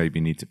Jesus made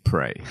me need to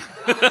pray.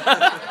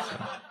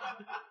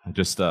 I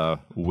just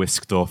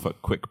whisked off a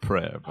quick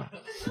prayer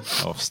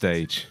off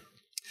stage.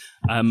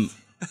 Well,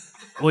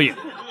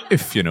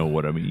 If you know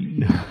what I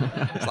mean.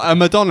 It's like a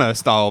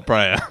Madonna-style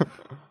prayer.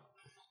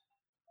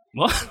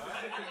 what?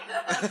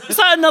 Is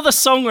that another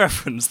song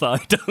reference that I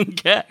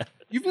don't get?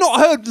 You've not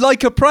heard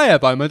Like a Prayer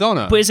by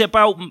Madonna? But is it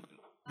about...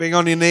 Being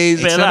on your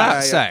knees. Bit of about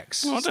that.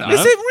 sex. I don't know.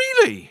 Is it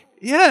really?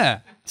 Yeah.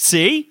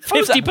 See?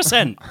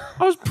 50%.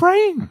 I was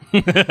praying.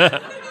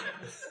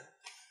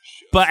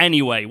 But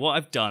anyway, what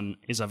I've done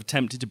is I've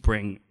attempted to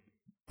bring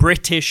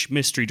British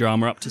mystery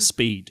drama up to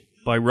speed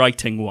by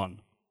writing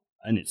one.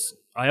 And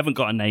I haven't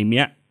got a name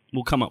yet.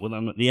 We'll come up with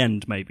one at the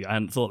end, maybe. I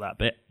hadn't thought that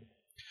bit.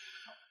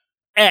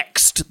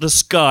 X'd the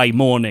sky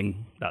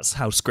morning. That's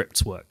how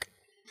scripts work.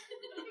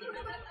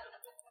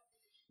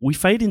 We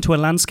fade into a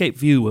landscape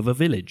view of a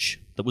village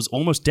that was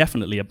almost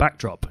definitely a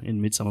backdrop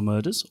in Midsummer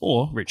Murders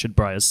or Richard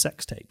Breyer's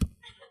sex tape.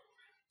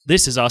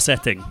 This is our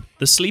setting,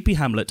 the sleepy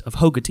hamlet of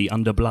Hogarty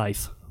under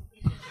Blythe.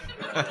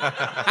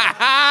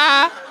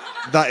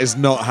 That is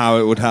not how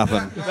it would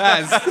happen.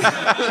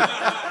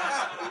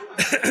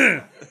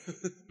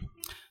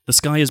 The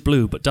sky is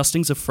blue, but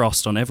dustings of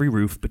frost on every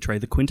roof betray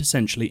the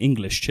quintessentially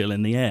English chill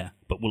in the air,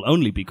 but will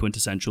only be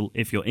quintessential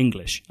if you're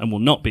English, and will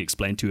not be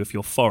explained to you if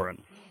you're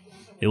foreign.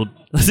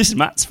 This is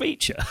Matt's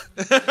feature.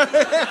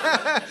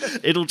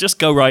 It'll just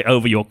go right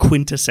over your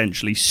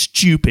quintessentially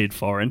stupid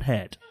foreign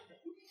head.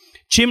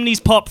 Chimneys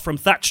pop from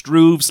thatched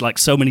roofs like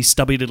so many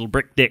stubby little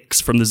brick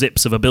dicks from the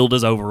zips of a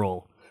builder's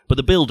overall, but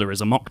the builder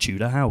is a mock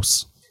Tudor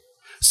house.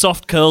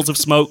 Soft curls of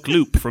smoke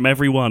loop from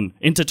every one,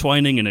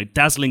 intertwining in a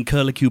dazzling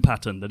curlicue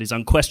pattern that is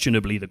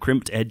unquestionably the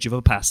crimped edge of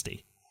a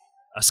pasty.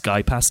 A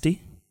sky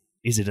pasty?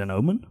 Is it an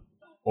omen?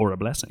 Or a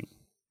blessing?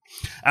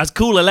 As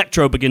cool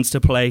electro begins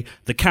to play,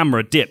 the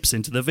camera dips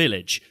into the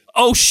village.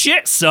 Oh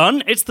shit,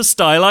 son! It's the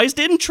stylized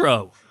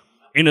intro!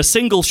 In a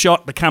single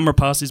shot, the camera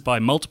passes by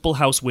multiple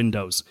house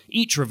windows,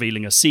 each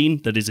revealing a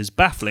scene that is as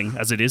baffling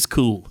as it is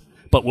cool,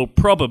 but will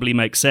probably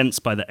make sense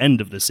by the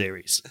end of the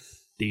series.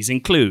 These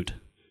include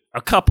a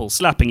couple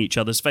slapping each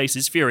other's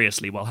faces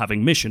furiously while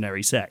having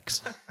missionary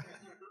sex,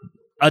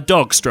 a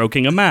dog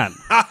stroking a man,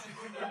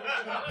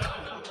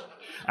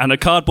 and a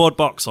cardboard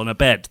box on a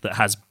bed that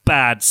has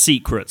bad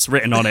secrets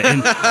written on it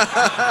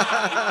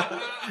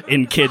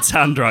in kids'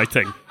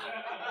 handwriting.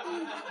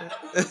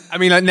 I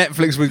mean, like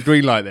Netflix would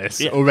greenlight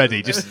this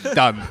already, just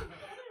done.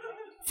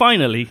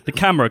 Finally, the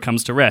camera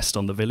comes to rest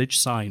on the village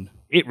sign.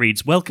 It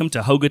reads, "Welcome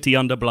to Hogarty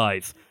under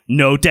Blythe.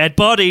 No dead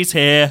bodies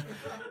here."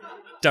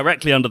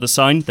 Directly under the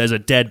sign, there's a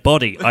dead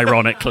body,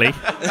 ironically.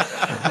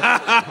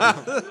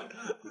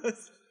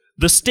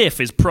 The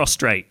stiff is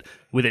prostrate,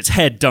 with its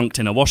head dunked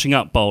in a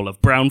washing-up bowl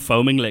of brown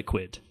foaming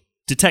liquid.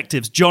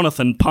 Detectives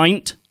Jonathan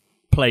Pint,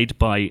 played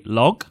by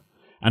Log,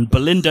 and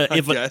Belinda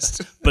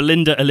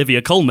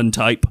Olivia Colman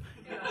type,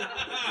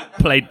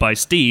 played by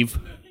Steve,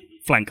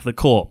 flank the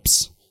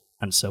corpse.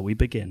 And so we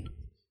begin.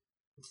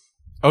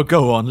 Oh,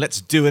 go on,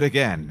 let's do it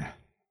again.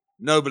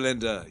 No,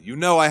 Belinda, you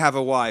know I have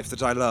a wife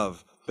that I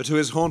love, but who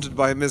is haunted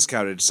by a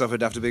miscarriage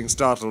suffered after being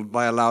startled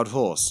by a loud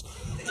horse.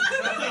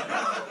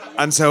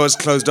 And so has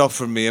closed off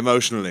from me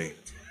emotionally.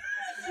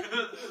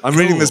 I'm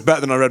reading this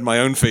better than I read my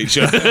own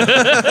feature.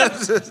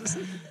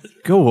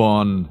 Go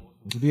on.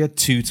 It'll be a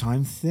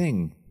 2-time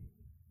thing.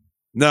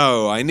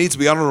 No, I need to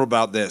be honorable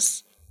about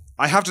this.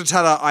 I have to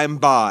tell her I'm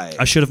bi.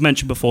 I should have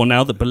mentioned before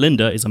now that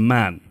Belinda is a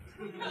man.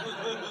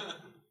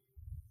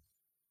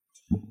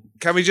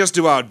 Can we just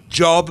do our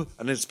job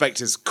and inspect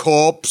his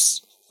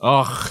corpse?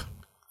 Ugh,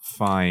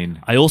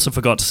 fine. I also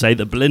forgot to say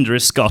that Belinda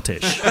is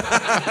Scottish.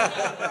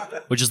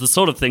 Which is the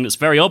sort of thing that's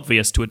very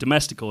obvious to a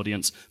domestic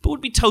audience, but would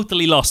be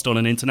totally lost on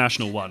an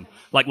international one.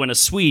 Like when a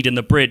Swede in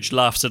the bridge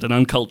laughs at an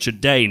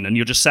uncultured Dane, and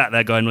you're just sat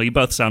there going, well, you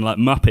both sound like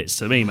Muppets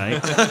to me,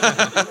 mate.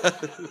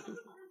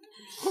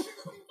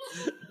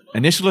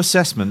 Initial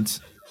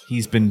assessment,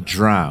 he's been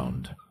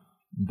drowned.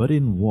 But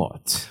in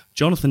what?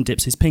 Jonathan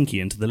dips his pinky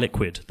into the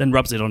liquid, then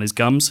rubs it on his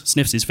gums,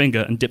 sniffs his finger,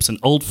 and dips an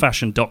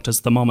old-fashioned doctor's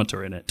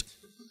thermometer in it.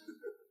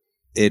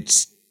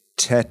 It's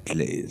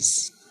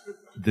Tetley's.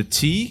 The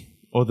tea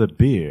or the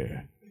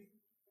beer?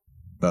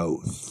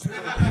 Both.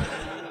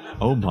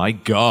 Oh my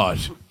god.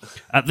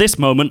 At this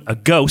moment, a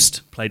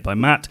ghost, played by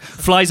Matt,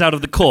 flies out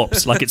of the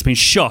corpse like it's been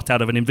shot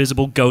out of an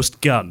invisible ghost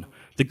gun.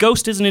 The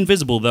ghost isn't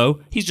invisible, though.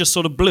 He's just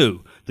sort of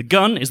blue. The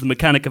gun is the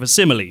mechanic of a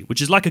simile,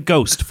 which is like a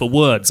ghost for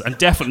words, and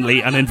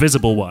definitely an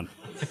invisible one.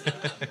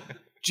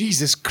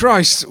 Jesus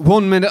Christ,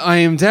 1 minute I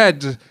am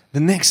dead. The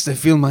next I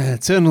feel my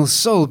eternal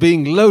soul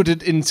being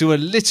loaded into a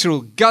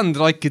literal gun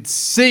that I could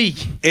see.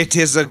 It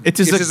is a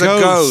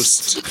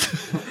ghost.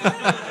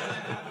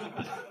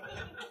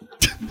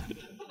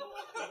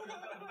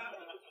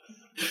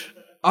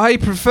 I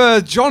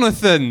prefer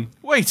Jonathan.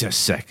 Wait a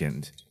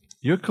second.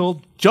 You're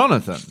called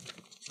Jonathan.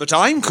 But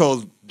I'm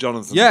called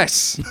Jonathan.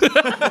 Yes.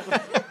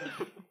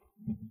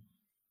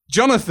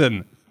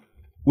 Jonathan.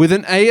 With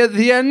an A at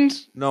the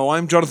end? No,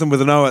 I'm Jonathan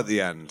with an O at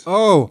the end.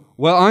 Oh,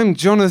 well, I'm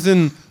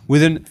Jonathan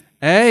with an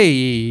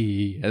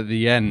A at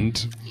the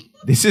end.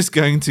 This is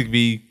going to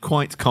be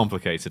quite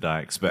complicated, I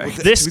expect.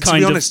 This To kind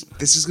be of honest,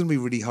 this is going to be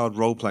really hard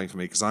role-playing for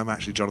me because I'm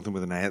actually Jonathan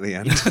with an A at the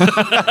end.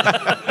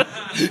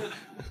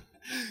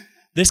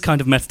 This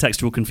kind of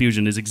metatextual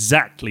confusion is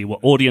exactly what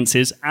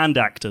audiences and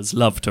actors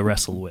love to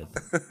wrestle with.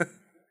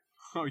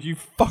 Oh, you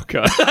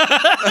fucker.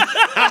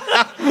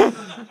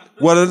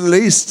 Well, at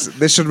least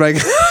this should make...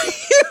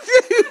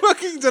 You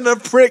fucking done a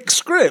prick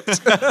script. He's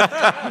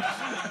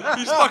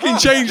fucking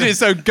changed it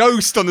so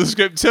Ghost on the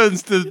script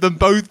turns to them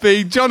both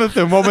being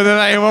Jonathan, one with an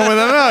A and one with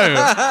an O.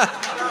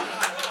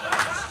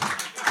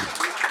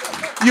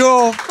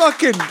 You're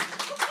fucking...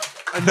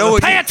 I know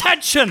what Pay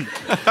attention!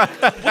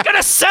 We're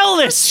gonna sell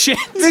this shit!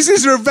 This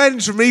is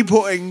revenge for me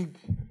putting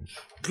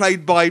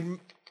played by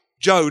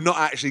Joe, not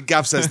actually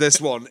Gav says this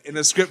one, in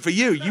a script for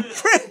you. You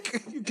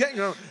prick! You're getting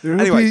on.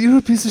 Anyway, You're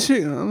a piece of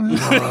shit.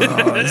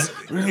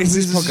 is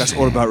this podcast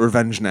all about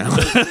revenge now?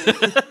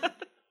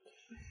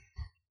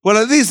 Well,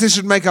 at least this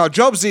should make our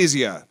jobs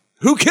easier.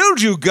 Who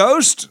killed you,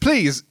 Ghost?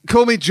 Please,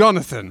 call me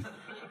Jonathan.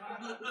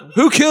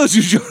 Who killed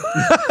you,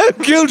 Who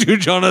killed you,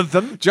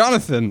 Jonathan?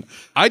 Jonathan,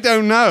 I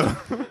don't know.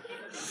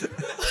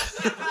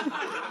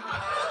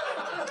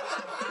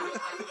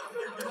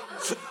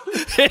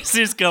 This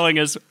is going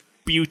as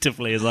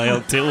beautifully as I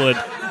hoped it would.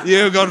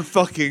 You've gone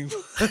fucking...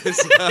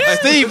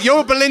 Steve,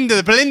 you're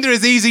Belinda. Belinda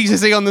is easy to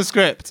see on the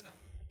script.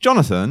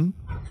 Jonathan,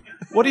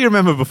 what do you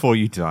remember before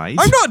you died?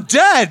 I'm not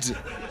dead!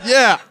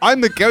 Yeah,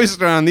 I'm the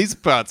ghost around these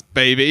parts,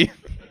 baby.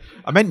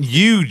 I meant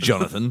you,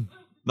 Jonathan.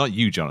 Not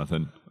you,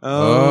 Jonathan.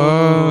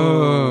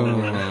 Oh.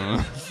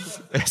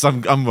 Yes,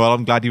 I'm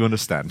glad you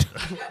understand.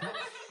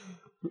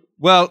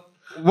 Well,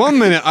 1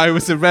 minute I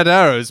was a Red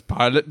Arrows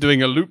pilot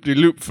doing a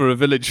loop-de-loop for a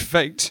village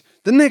fete.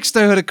 The next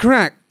I heard a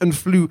crack and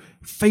flew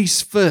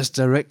face first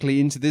directly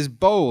into this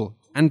bowl.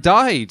 And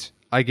died,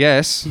 I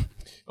guess.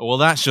 Well,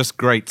 that's just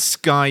great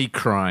sky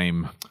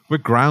crime. We're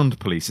ground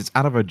police. It's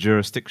out of our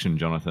jurisdiction,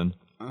 Jonathan.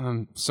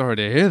 I'm sorry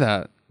to hear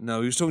that.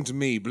 No, he was talking to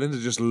me. Belinda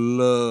just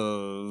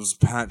loves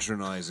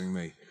patronising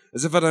me.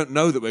 As if I don't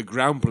know that we're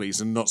ground police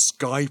and not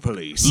sky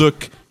police.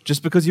 Look,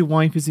 just because your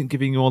wife isn't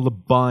giving you all the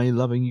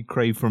bi-loving you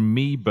crave from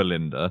me,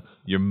 Belinda,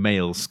 your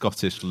male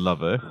Scottish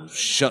lover.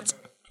 Shut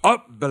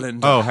up,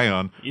 Belinda. Oh, hang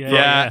on.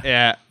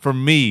 Yeah.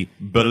 From me,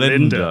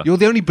 Belinda. You're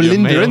the only your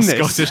Belinda male in this.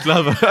 Scottish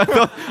lover.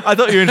 I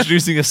thought you were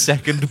introducing a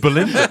second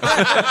Belinda.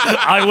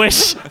 I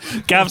wish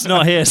Gav's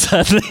not here,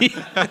 sadly.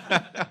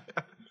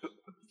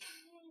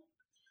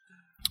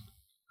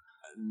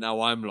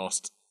 Now I'm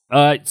lost.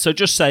 So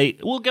just say,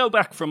 we'll go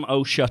back from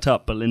Oh Shut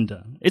Up,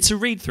 Belinda. It's a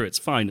read-through, it's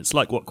fine. It's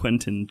like what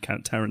Quentin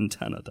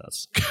Tarantino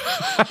does.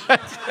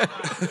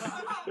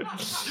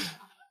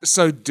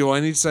 So, do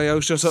I need to say, oh,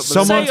 shut up,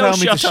 Belinda? Someone Say, tell "Oh,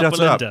 me to shut up,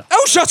 shut up. Belinda."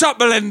 Oh, shut up,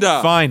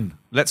 Belinda! Fine,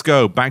 let's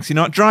go. Banksy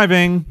not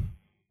driving.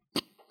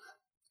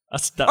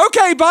 That's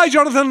Okay, bye,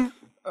 Jonathan.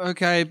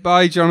 Okay,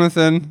 bye,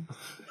 Jonathan.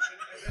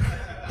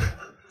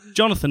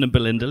 Jonathan and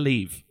Belinda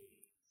leave.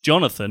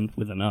 Jonathan,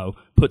 with an O,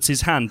 puts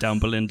his hand down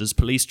Belinda's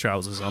police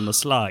trousers on the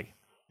sly.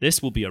 This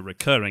will be a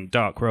recurring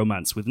dark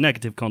romance with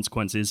negative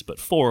consequences, but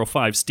 4 or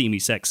 5 steamy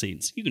sex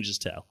scenes. You can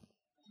just tell.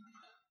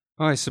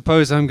 I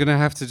suppose I'm going to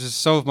have to just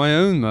solve my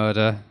own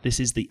murder. This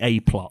is the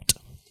A-plot.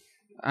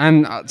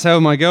 And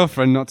tell my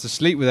girlfriend not to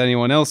sleep with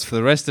anyone else for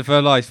the rest of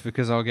her life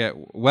because I'll get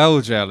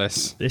well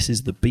jealous. This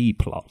is the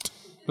B-plot.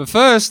 But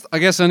first, I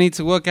guess I need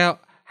to work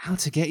out how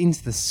to get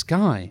into the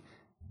sky.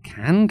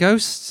 Can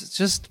ghosts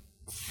just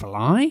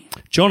fly?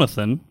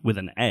 Jonathan, with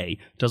an A,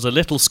 does a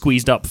little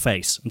squeezed up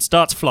face and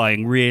starts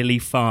flying really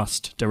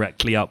fast,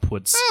 directly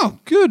upwards. Oh,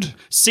 good.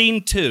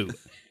 Scene 2.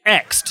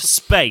 Ext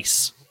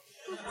space.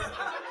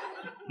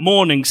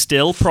 Morning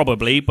still,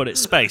 probably, but it's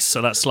space,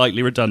 so that's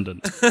slightly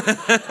redundant.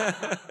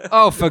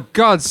 Oh, for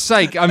God's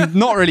sake, I'm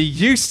not really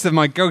used to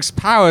my ghost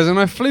powers and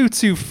I flew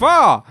too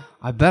far.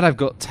 I bet I've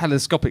got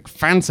telescopic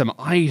phantom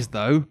eyes,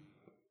 though.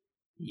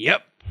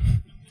 Yep.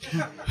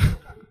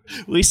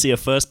 We see a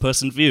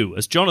first-person view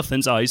as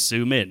Jonathan's eyes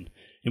zoom in.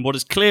 In what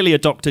is clearly a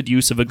doctored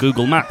use of a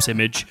Google Maps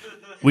image,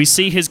 we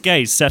see his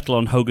gaze settle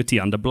on Hogarty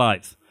under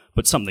Blythe.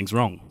 But something's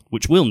wrong,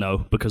 which we'll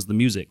know because the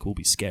music will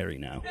be scary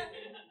now.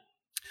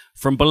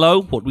 From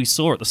below, what we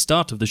saw at the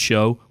start of the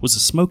show was a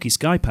smoky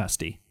sky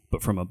pasty.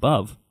 But from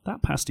above,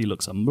 that pasty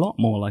looks a lot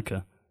more like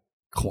a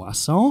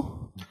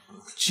croissant.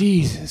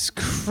 Jesus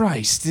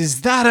Christ,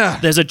 is that a...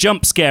 There's a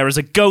jump scare as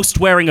a ghost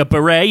wearing a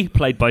beret,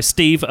 played by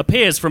Steve,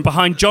 appears from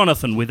behind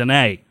Jonathan with an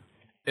A.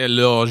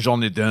 Hello,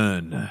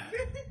 Jonathan.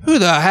 Who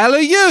the hell are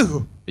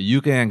you?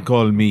 You can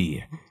call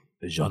me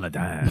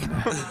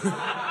Jonathan.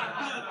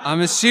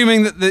 I'm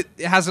assuming that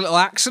it has a little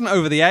accent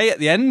over the A at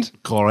the end.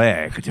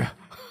 Correct.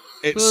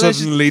 It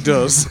suddenly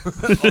does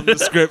on the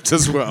script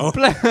as well.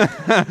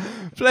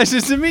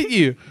 Pleasure to meet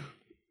you,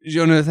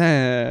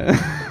 Jonathan.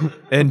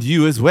 And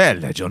you as well,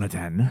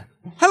 Jonathan.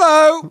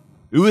 Hello.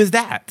 Who is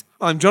that?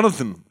 I'm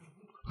Jonathan.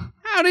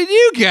 How did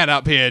you get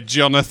up here,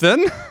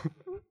 Jonathan?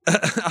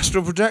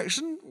 Astral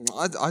projection?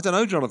 I don't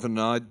know, Jonathan.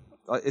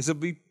 It'll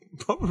be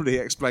probably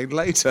explained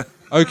later.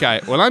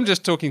 Okay, well, I'm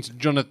just talking to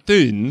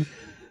Jonathan.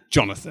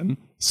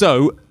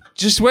 So,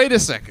 just wait a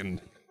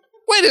second.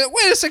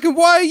 Wait a second,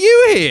 why are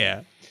you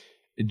here?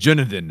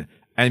 Jonathan,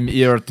 I'm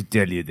here to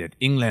tell you that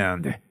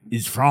England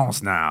is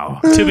France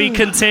now. To be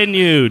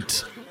continued.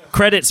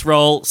 Credits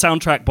roll,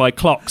 soundtrack by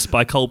Clocks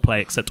by Coldplay,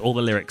 except all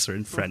the lyrics are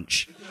in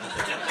French.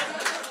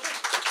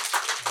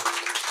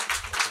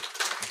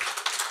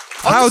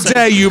 How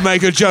dare you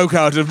make a joke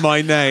out of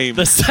my name?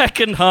 The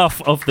second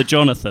half of the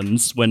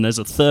Jonathans, when there's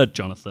a third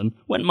Jonathan,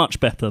 went much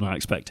better than I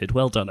expected.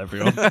 Well done,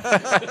 everyone.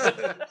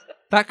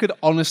 That could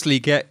honestly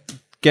get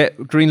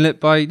greenlit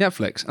by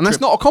Netflix, and that's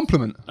not a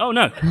compliment. Oh,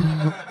 no.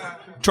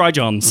 Try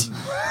Johns.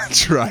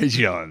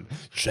 Trijon.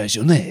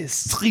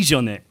 Trijonnaise.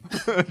 Trijonnet.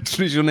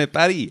 Trijonnet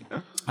Paris.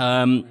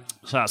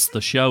 So that's the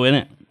show,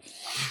 innit?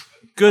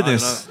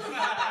 Goodness.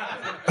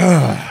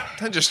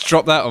 Don't just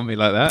drop that on me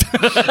like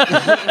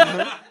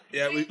that.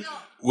 Yeah,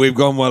 we've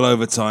gone well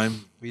over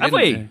time. Have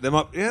we?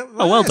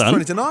 Well done.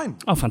 20 to 9.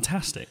 Oh,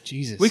 fantastic.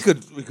 Jesus. We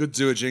could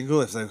do a jingle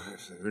if they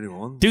really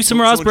want. Do some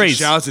Someone raspberries.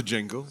 just shout a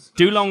jingle.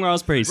 Do long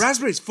raspberries.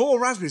 Raspberries, 4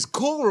 raspberries,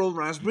 coral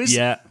raspberries.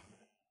 Yeah.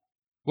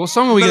 What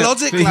song are we going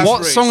Melodic to do? What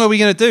raspberries. song are we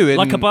going to do?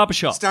 Like a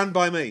barbershop. Stand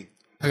by me.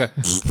 Okay.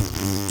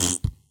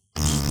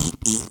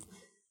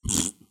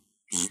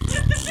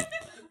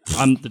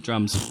 I'm the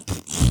drums.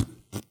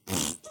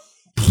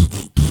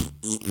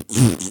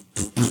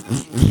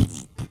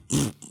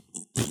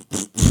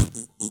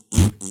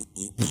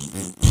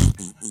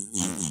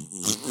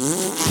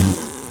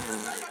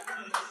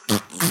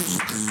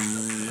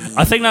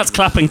 I think that's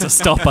clapping to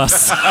stop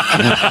us.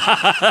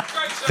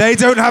 They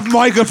don't have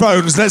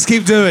microphones. Let's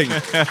keep doing.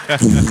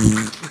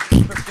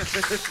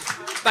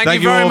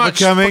 Thank you very all much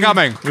for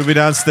coming. We'll be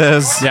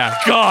downstairs. Yeah.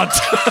 God.